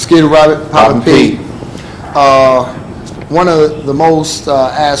 Yo, Skeeter Rabbit, Poppin Pete. One of the most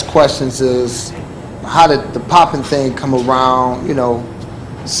asked questions is, how did the poppin' thing come around, you know?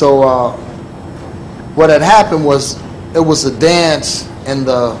 So what had happened was, it was a dance in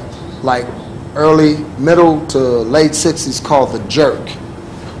the early, middle to late 60s called the jerk.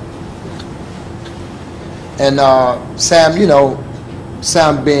 And Sam, you know,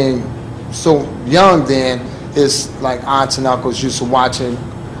 Sam being so young then, his aunts and uncles used to watch him.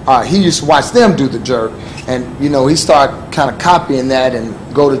 He used to watch them do the jerk, and you know, he started kind of copying that and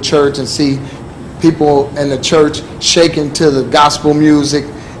go to church and see people in the church shaking to the gospel music,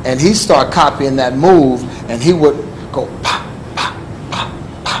 and he started copying that move, and he would go pop, pop, pop,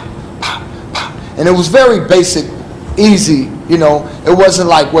 pop, pop, pop, and it was very basic, easy. You know, it wasn't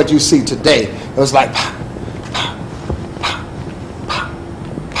like what you see today. It was like pop.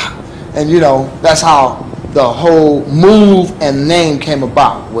 And you know, that's how the whole move and name came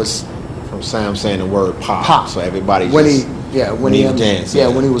about, was from Sam saying the word pop. Pop. So everybody when just, when he was dancing. Yeah,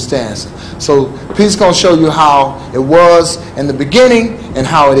 when he was dancing. So Pete's gonna show you how it was in the beginning and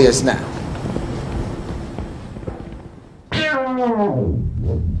how it is now.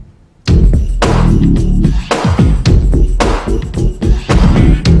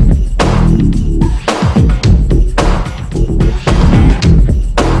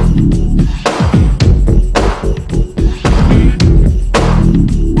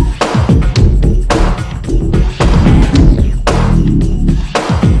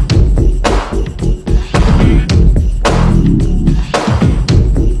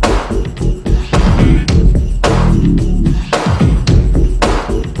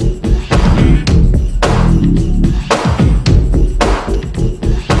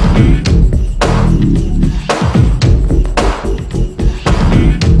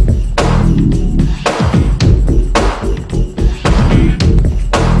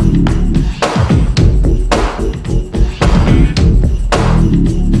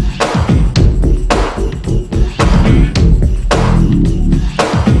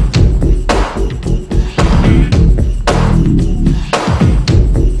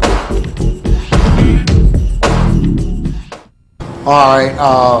 All right,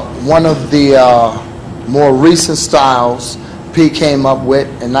 one of the more recent styles P came up with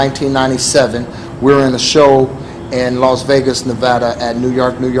in 1997. We were in a show in Las Vegas, Nevada at New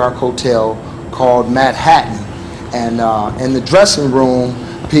York Hotel called Manhattan. And in the dressing room,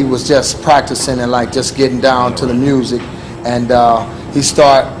 P was just practicing and like just getting down to the music. And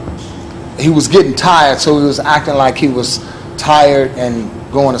he was getting tired, so he was acting like he was tired and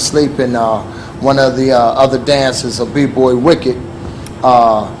going to sleep. And one of the other dancers, a B-boy Wicked,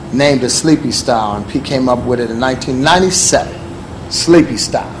 named it Sleepy Style, and P came up with it in 1997, Sleepy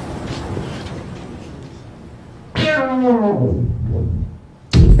Style.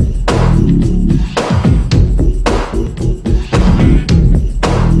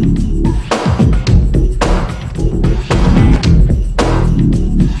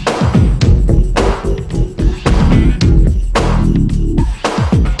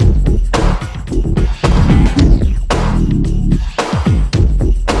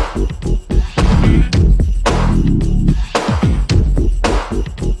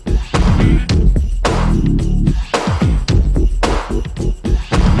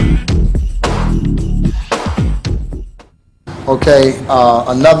 Okay,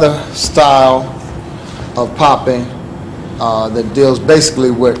 another style of popping that deals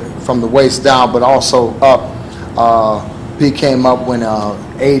basically with from the waist down, but also up. P came up when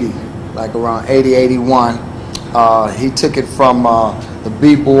 80, like around 80, 81. He took it from the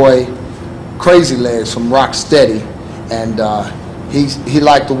B-boy Crazy Legs from Rocksteady, and he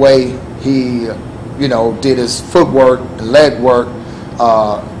liked the way he, did his footwork and leg work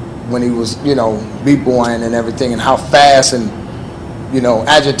when he was, b-boying and everything, and how fast and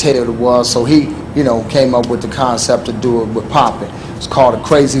agitated it was. So he, came up with the concept to do it with popping. It's called the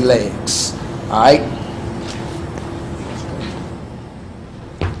Crazy Legs. All right.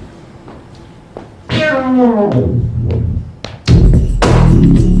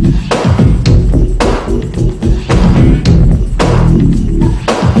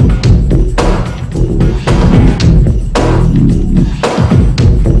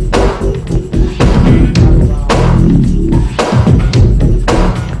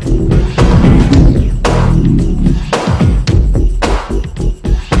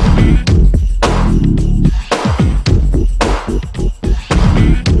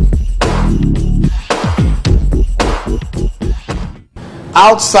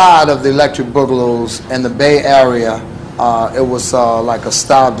 Outside of the electric boogaloos in the Bay Area, it was like a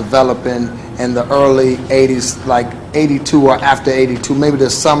style developing in the early 80s, like 82 or after 82, maybe the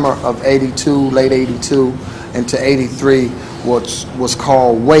summer of 82, late 82 into 83, which was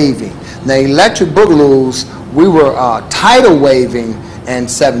called waving. Now, electric boogaloos, we were tidal waving in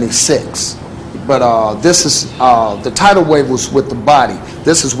 76. But this is, the tidal wave was with the body.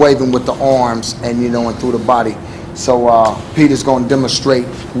 This is waving with the arms and, and through the body. So Peter's going to demonstrate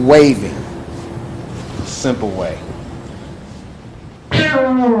waving. Simple way.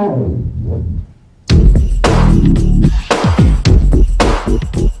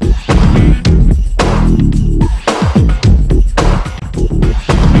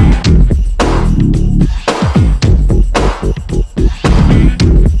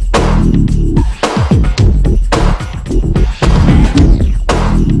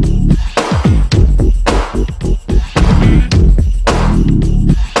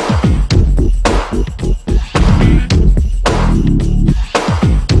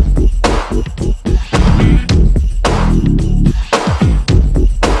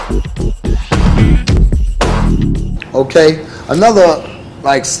 Okay, another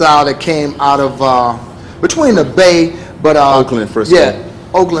like style that came out of between the Bay, but Oakland, Frisco. Yeah,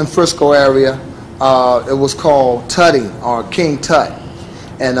 Oakland, Frisco area. It was called tutting or King Tut,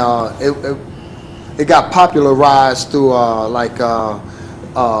 and it got popularized through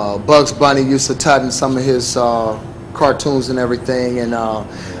Bugs Bunny used to tut in some of his cartoons and everything, and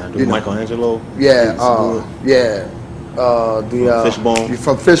Michelangelo. Yeah, the Fishbone.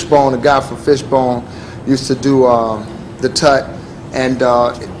 From Fishbone, the guy from Fishbone used to do the tut, and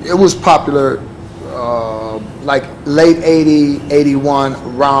it was popular like late 80, 81,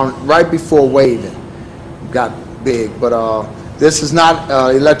 around right before waving got big. But this is not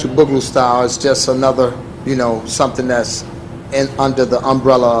electric boogaloo style. It's just another, something that's under the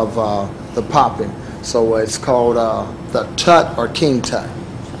umbrella of the popping. So it's called the tut or King Tut.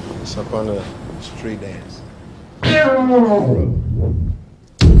 It's up on the street dance.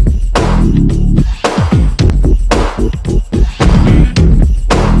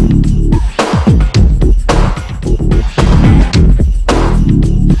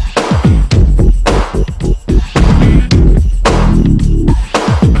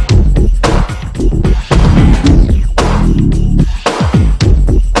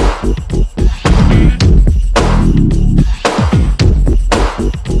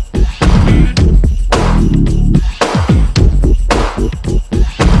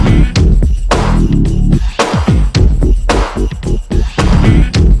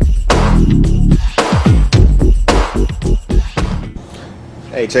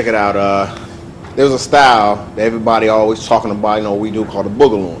 check it out. There's a style that everybody always talking about, you know, we do called the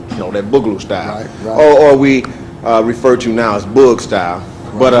boogaloo, you know, that boogaloo style. Right. Or we refer to now as boog style.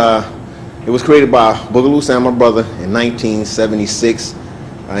 Right. But it was created by Boogaloo Sam, my brother, in 1976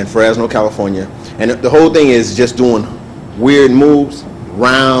 in Fresno, California. And the whole thing is just doing weird moves,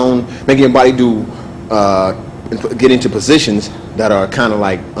 round, making your body do, get into positions that are kind of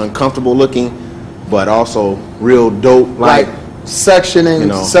like uncomfortable looking, but also real dope. Like sectioning, you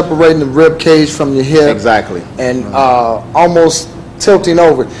know, separating the rib cage from your hip. Exactly. And almost tilting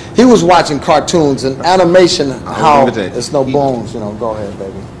over. He was watching cartoons and animation, how it's no bones. You know, go ahead,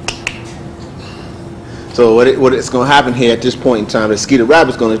 baby. So what it's going to happen here at this point in time is Skeeter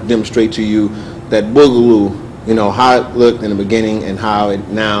Rabbit's going to demonstrate to you that boogaloo, you know, how it looked in the beginning and how it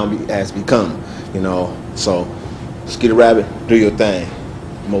now has become, you know. So Skeeter Rabbit, do your thing.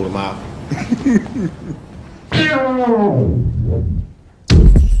 Motor mouth.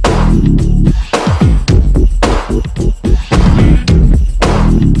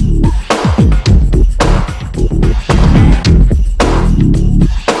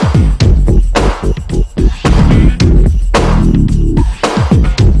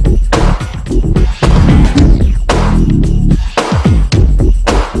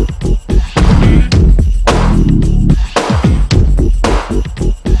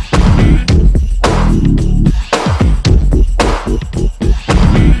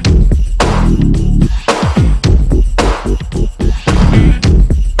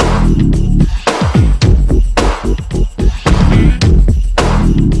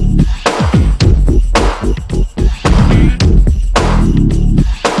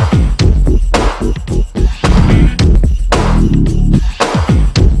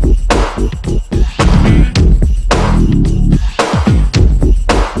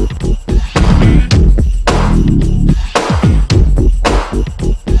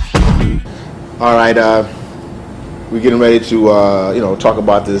 All right, we're getting ready to, you know, talk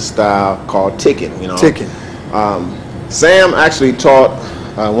about this style called ticking. You know, Ticking. Sam actually taught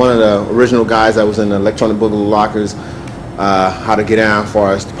one of the original guys that was in the electronic boogaloo lockers how to get down as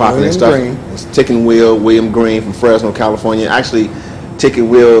far as the popping and stuff. Green. It's Ticking Will, William Green from Fresno, California. Actually, Ticking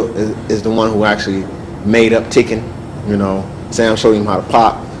Will is the one who actually made up ticking. You know, Sam showed him how to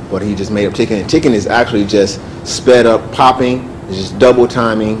pop, but he just made up ticking. And ticking is actually just sped up popping. It's just double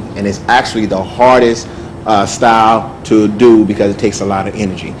timing, and it's actually the hardest style to do because it takes a lot of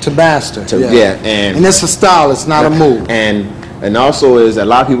energy To master. and it's a style, it's not a move. and also is a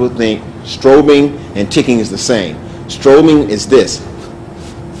lot of people think strobing and ticking is the same. Strobing is this,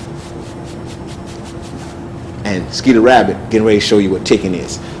 and Skeeter Rabbit getting ready to show you what ticking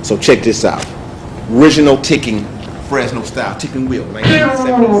is. So check this out. Original ticking, Fresno style, ticking wheel,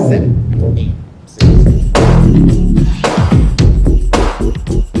 1977. 8, 6.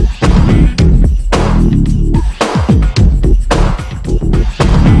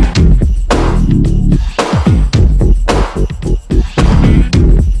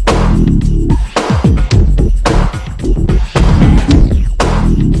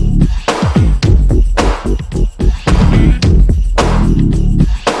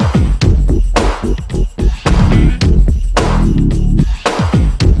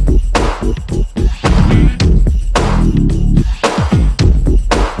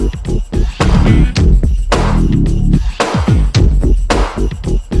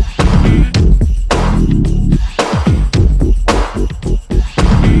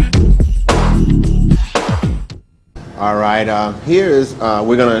 All right, here is,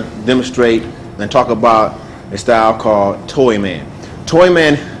 we're going to demonstrate and talk about a style called Toy Man. Toy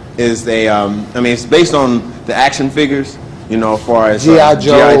Man is a, I mean, it's based on the action figures, you know, as far as G.I.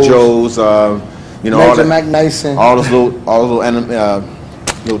 Joes, you know, Major Mac Mason. all those little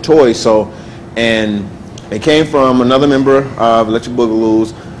toys. So, and it came from another member of Electric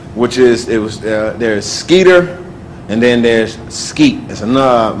Boogaloos, which is, there's Skeeter, and then there's Skeet. It's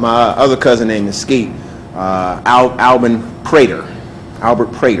another, my other cousin name is Skeet. Albert Prater.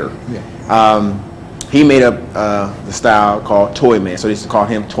 Yeah. He made up the style called Toy Man, so they used to call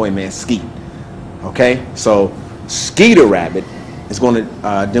him Toy Man Skeet. Okay, so Skeeter Rabbit is going to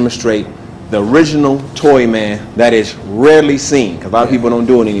demonstrate the original Toy Man that is rarely seen, because a lot of people don't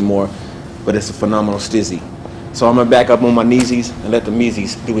do it anymore, but it's a phenomenal stizzy. So I'm going to back up on my kneesies and let the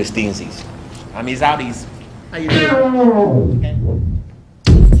meesies do his steensies. I mean, outies. How you doing? Okay.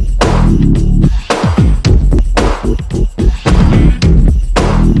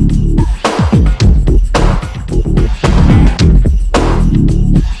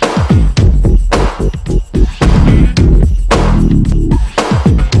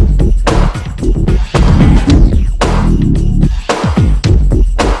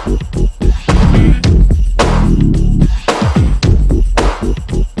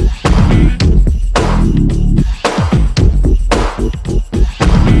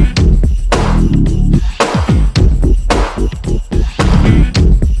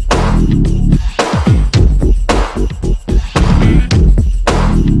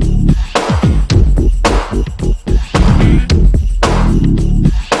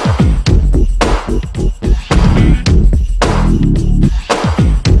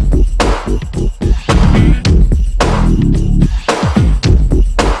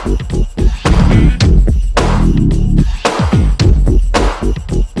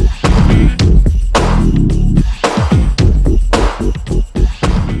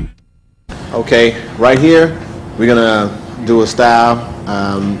 Okay, right here, we're gonna do a style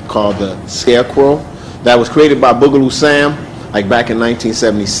called the Scarecrow that was created by Boogaloo Sam, like back in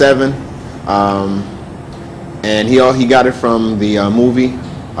 1977, and he got it from the movie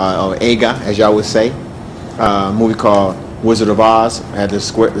or AGA, as y'all would say, movie called Wizard of Oz. Had the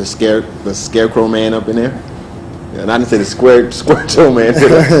Scarecrow man up in there. Yeah, and I didn't say the Squirtle man.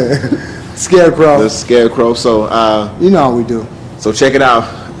 Scarecrow. The Scarecrow. So you know how we do. So check it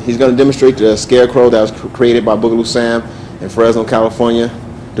out. He's going to demonstrate the Scarecrow that was created by Boogaloo Sam in Fresno, California.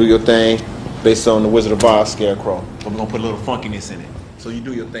 Do your thing based on the Wizard of Oz Scarecrow. But we're going to put a little funkiness in it. So you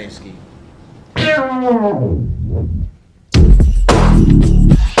do your thing, Ski.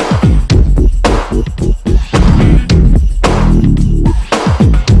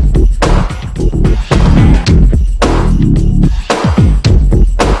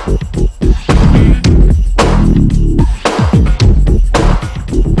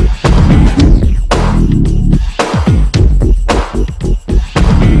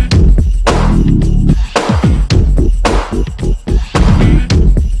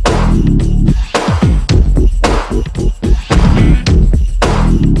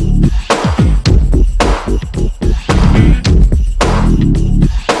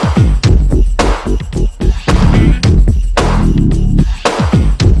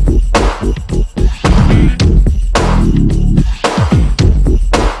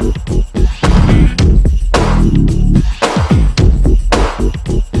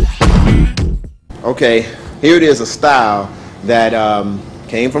 Okay, here it is, a style that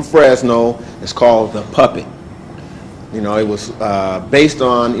came from Fresno. It's called the puppet. You know, it was based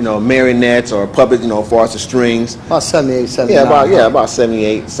on, you know, marionettes or puppets, you know, as far as the strings. About 78, 79. About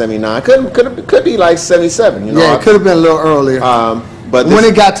 78, 79. Could be like 77, you know. Yeah, it could have been a little earlier. But when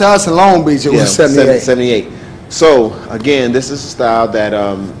it got to us in Long Beach, it was 78. 78. So, again, this is a style that,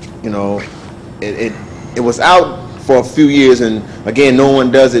 you know, it was out for a few years, and again, no one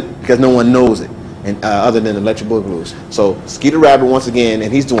does it because no one knows it, and other than the Electric Boogaloo. So, Skeeter Rabbit, once again,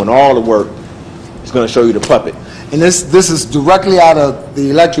 and he's doing all the work. He's going to show you the puppet. And this is directly out of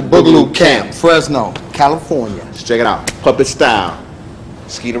the Electric Boogaloo camp, Fresno, California. Let's check it out. Puppet style.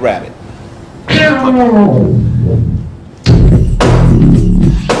 Skeeter Rabbit.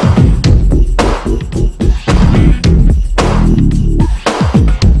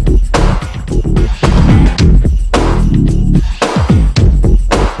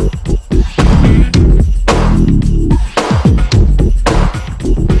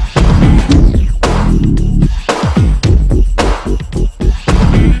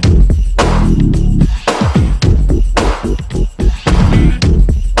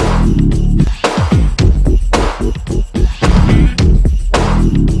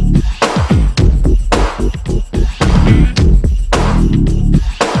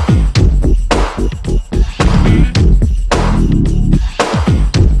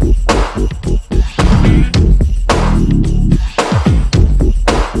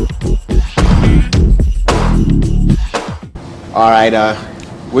 All right,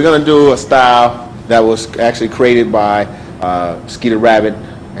 we're going to do a style that was actually created by Skeeter Rabbit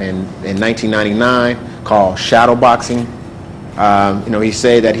in 1999 called shadow boxing. You know, he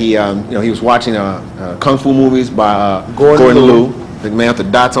said that he was watching kung fu movies by Gordon Liu, the man with the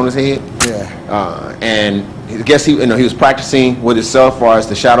dots on his head. Yeah. And I guess he was practicing with himself as far as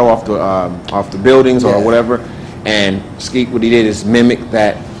the shadow off the buildings or whatever. And Skeet, what he did is mimic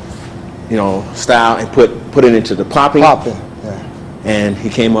that, you know, style and put it into the popping. And he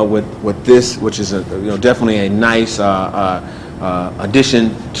came up with this, which is definitely a nice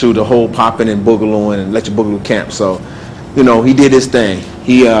addition to the whole Poppin and Boogaloo and Electric Boogaloo camp. So, you know, he did his thing.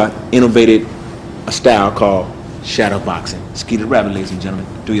 He innovated a style called shadow boxing. Skeeter Rabbit, ladies and gentlemen,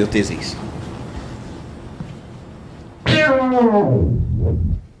 do your thizzies.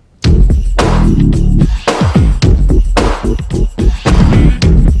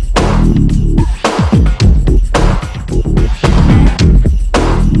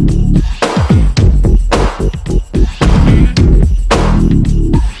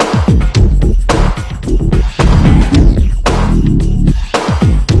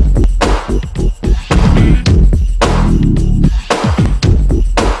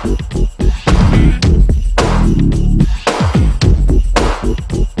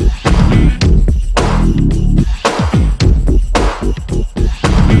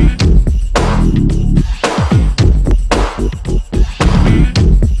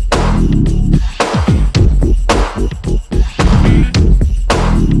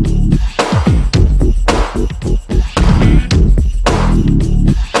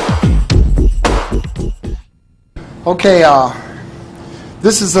 Okay,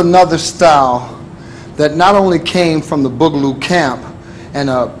 This is another style that not only came from the Boogaloo camp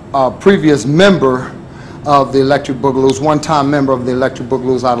and a previous member of the Electric Boogaloos, one-time member of the Electric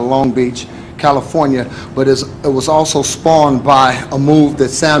Boogaloos out of Long Beach, California, but it was also spawned by a move that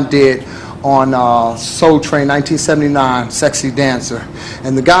Sam did on Soul Train 1979, Sexy Dancer.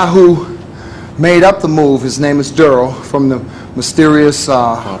 And the guy who made up the move, his name is Durrell from the mysterious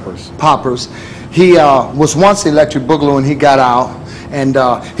Poppers. He was once the Electric Boogaloo and he got out, and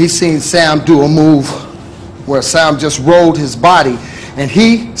he seen Sam do a move where Sam just rolled his body, and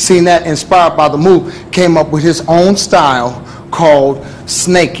he seen that, inspired by the move, came up with his own style called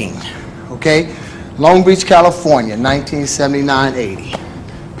snaking. Okay? Long Beach, California, 1979-80.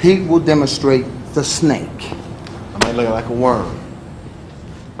 Pete will demonstrate the snake. I might look like a worm.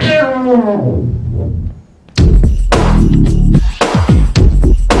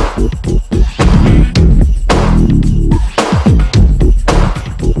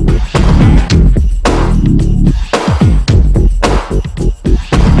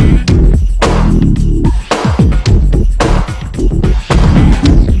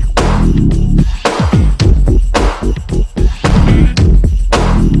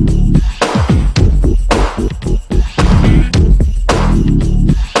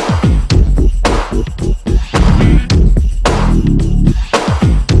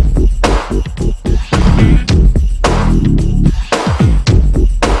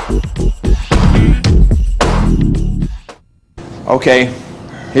 Okay,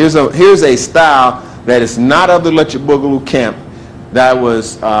 here's a style that is not of the Electric Boogaloo camp, that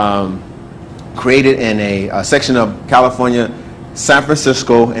was created in a section of California, San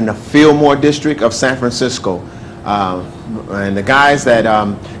Francisco, in the Fillmore district of San Francisco. And the guys that, I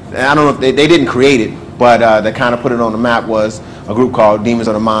don't know if they didn't create it, but they kind of put it on the map, was a group called Demons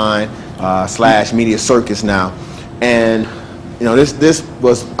of the Mind / Media Circus now. And you know, this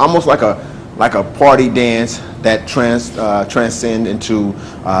was almost like a party dance that transcend into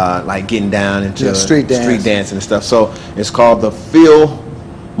like getting down into street dancing and stuff. So it's called the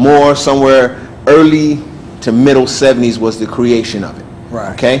Fillmore, somewhere early to middle 70s was the creation of it.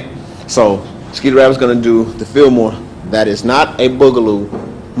 Right. Okay? So Skeeter Rabbit's gonna do the Fillmore. That is not a Boogaloo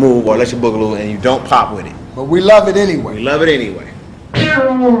move or Electric Boogaloo, and you don't pop with it. But we love it anyway. We love it anyway.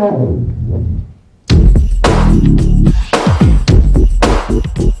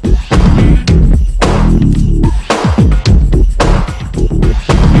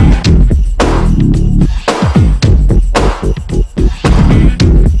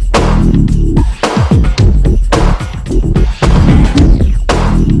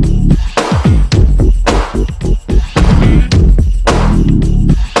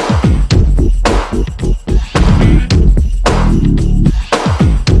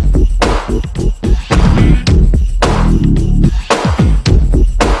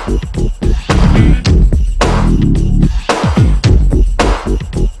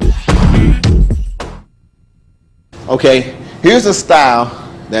 Okay, here's a style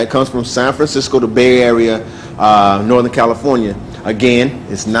that comes from San Francisco, the Bay Area, Northern California. Again,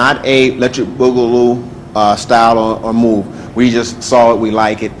 it's not a Electric Boogaloo style or move. We just saw it, we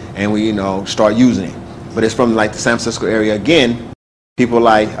like it, and we start using it. But it's from like the San Francisco area. Again, people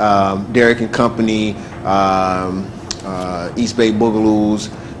like Derek and Company, East Bay Boogaloos,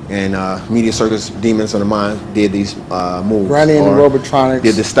 and Media Circus, Demons of the Mind did these moves. Granny and the Robotronics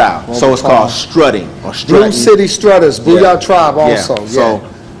did the style. So it's called strutting or strutting. Blue City Strutters, Booyah Tribe also. Yeah. So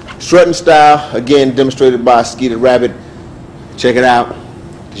strutting style, again, demonstrated by Skeeter Rabbit. Check it out,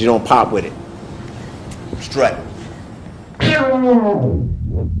 because you don't pop with it. Strut.